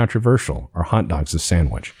that's too controversial, are hot dogs a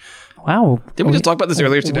sandwich? Wow. Did we just talk about this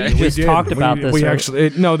earlier today? We just talked about this. We actually,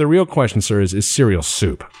 no, the real question, sir, is cereal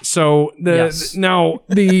soup. So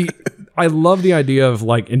I love the idea of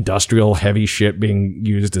like industrial heavy shit being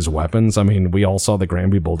used as weapons. I mean, we all saw the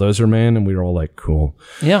Granby Bulldozer Man and we were all like, cool.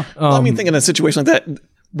 Yeah. I mean, think in a situation like that,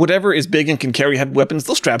 whatever is big and can carry heavy weapons,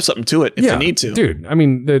 they'll strap something to it if they need to. Dude, I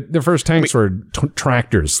mean, the first tanks were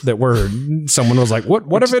tractors that were, someone was like,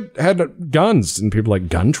 what if it had guns? And people were like,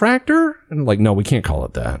 gun tractor? And like, no, we can't call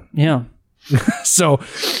it that. Yeah. So,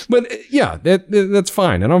 but yeah, that's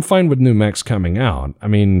fine. And I'm fine with new mechs coming out. I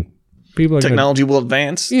mean, technology will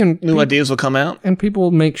advance, new ideas will come out. And people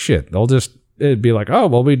will make shit. It'd be like, oh,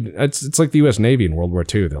 well, it's like the U.S. Navy in World War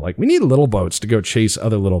II. They're like, we need little boats to go chase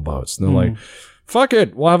other little boats. And they're like, fuck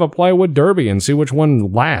it, we'll have a plywood derby and see which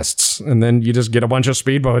one lasts. And then you just get a bunch of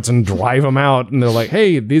speedboats and drive them out. And they're like,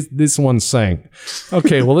 hey, this one sank.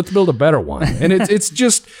 Okay, well, let's build a better one. And it's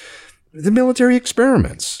just the military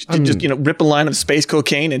experiments. Just rip a line of space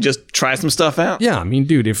cocaine and just try some stuff out. Yeah, I mean,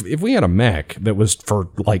 dude, if we had a mech that was for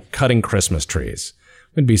like cutting Christmas trees,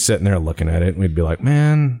 we'd be sitting there looking at it and we'd be like,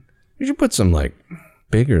 man, you should put some like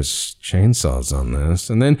bigger chainsaws on this.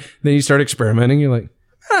 And then you start experimenting. You're like,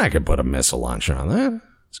 I could put a missile launcher on that.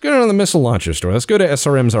 Let's go down to the missile launcher store. Let's go to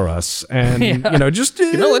SRMs R Us and, let's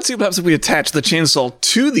see what happens if we attach the chainsaw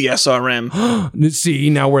to the SRM. See,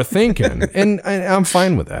 now we're thinking. And I'm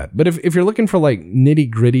fine with that. But if you're looking for like nitty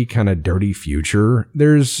gritty kind of dirty future,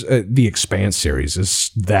 there's the Expanse series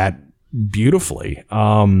is that beautifully.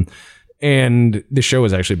 And the show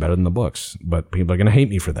is actually better than the books, but people are going to hate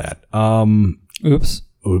me for that.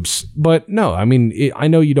 Oops. But no, I mean, I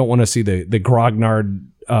know you don't want to see the grognard,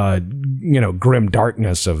 grim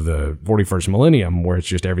darkness of the 41st millennium where it's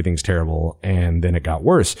just everything's terrible and then it got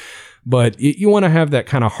worse. But you want to have that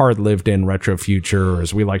kind of hard lived in retro future, or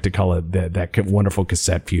as we like to call it, that wonderful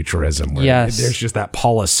cassette futurism where there's just that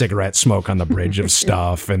Paula cigarette smoke on the bridge of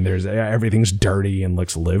stuff and everything's dirty and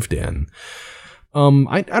looks lived in.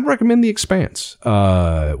 I'd recommend The Expanse.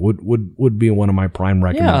 Would be one of my prime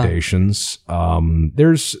recommendations.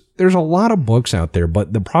 There's a lot of books out there,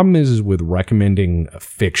 but the problem is with recommending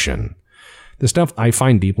fiction. The stuff I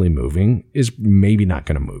find deeply moving is maybe not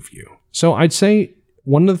going to move you. So I'd say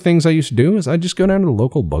one of the things I used to do is I just go down to the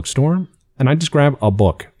local bookstore and I just grab a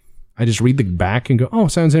book. I just read the back and go, oh,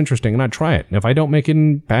 sounds interesting, and I try it. And if I don't make it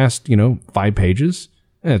in past, 5 pages,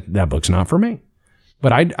 that book's not for me.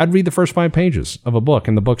 But I'd read the first 5 pages of a book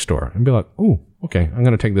in the bookstore and be like, "Oh, okay, I'm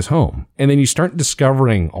going to take this home." And then you start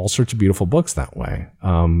discovering all sorts of beautiful books that way.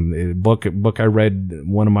 A book I read,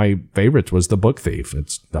 one of my favorites was The Book Thief.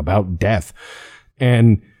 It's about death,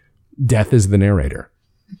 and death is the narrator.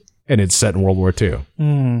 And it's set in World War II.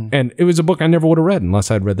 And it was a book I never would have read unless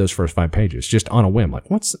I'd read those first 5 pages, just on a whim. Like,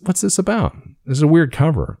 what's this about? This is a weird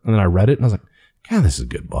cover. And then I read it and I was like, God, this is a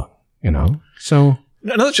good book, you know? So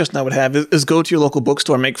another suggestion I would have is go to your local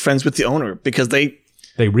bookstore and make friends with the owner, because they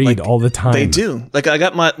read all the time. They do. Like, I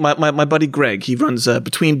got my buddy Greg. He runs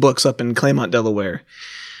Between Books up in Claymont, Delaware.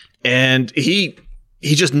 And he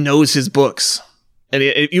just knows his books. And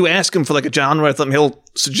if you ask him for like a genre or something, he'll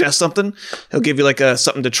suggest something. He'll give you like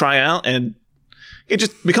something to try out, and you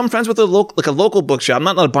just become friends with a local bookshop. I'm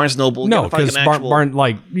not a Barnes & Noble. No, because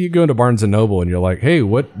like you go into Barnes & Noble and you're like, hey,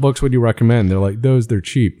 what books would you recommend? They're like, they're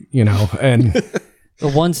cheap, you know. And the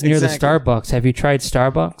ones near the Starbucks. Have you tried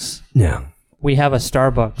Starbucks? Yeah. We have a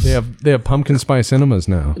Starbucks. They have pumpkin spice enemas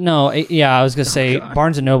now. No, I was gonna say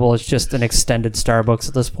Barnes & Noble is just an extended Starbucks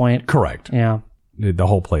at this point. Correct. Yeah. The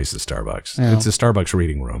whole place is Starbucks. Yeah. It's a Starbucks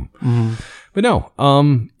reading room. But no,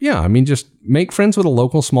 I mean, just make friends with a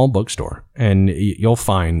local small bookstore, and you'll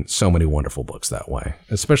find so many wonderful books that way.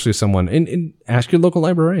 Especially someone, and ask your local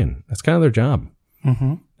librarian. That's kind of their job.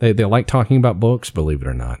 They like talking about books, believe it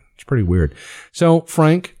or not. It's pretty weird. So,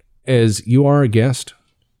 Frank, as you are a guest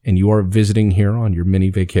and you are visiting here on your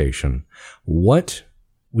mini vacation, what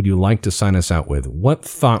would you like to sign us out with? What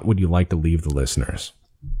thought would you like to leave the listeners?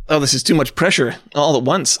 Oh, this is too much pressure all at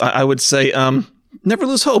once. I would say never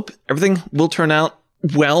lose hope. Everything will turn out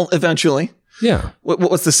well eventually. Yeah.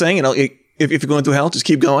 What's the saying? You know, if you're going through hell, just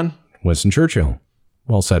keep going. Winston Churchill.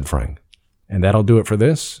 Well said, Frank. And that'll do it for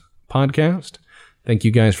this podcast. Thank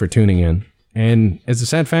you guys for tuning in. And as a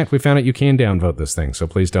sad fact, we found out you can downvote this thing, so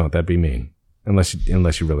please don't. That'd be mean. Unless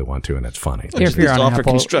you really want to, and it's funny. Just offer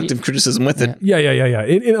constructive criticism with it. Yeah.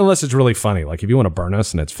 Unless it's really funny. Like if you want to burn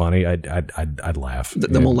us and it's funny, I'd laugh.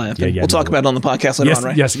 Then we'll laugh. We'll talk about it on the podcast later on,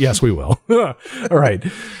 right? Yes, we will. All right.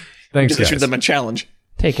 Thanks, guys. Issued them a challenge.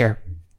 Take care.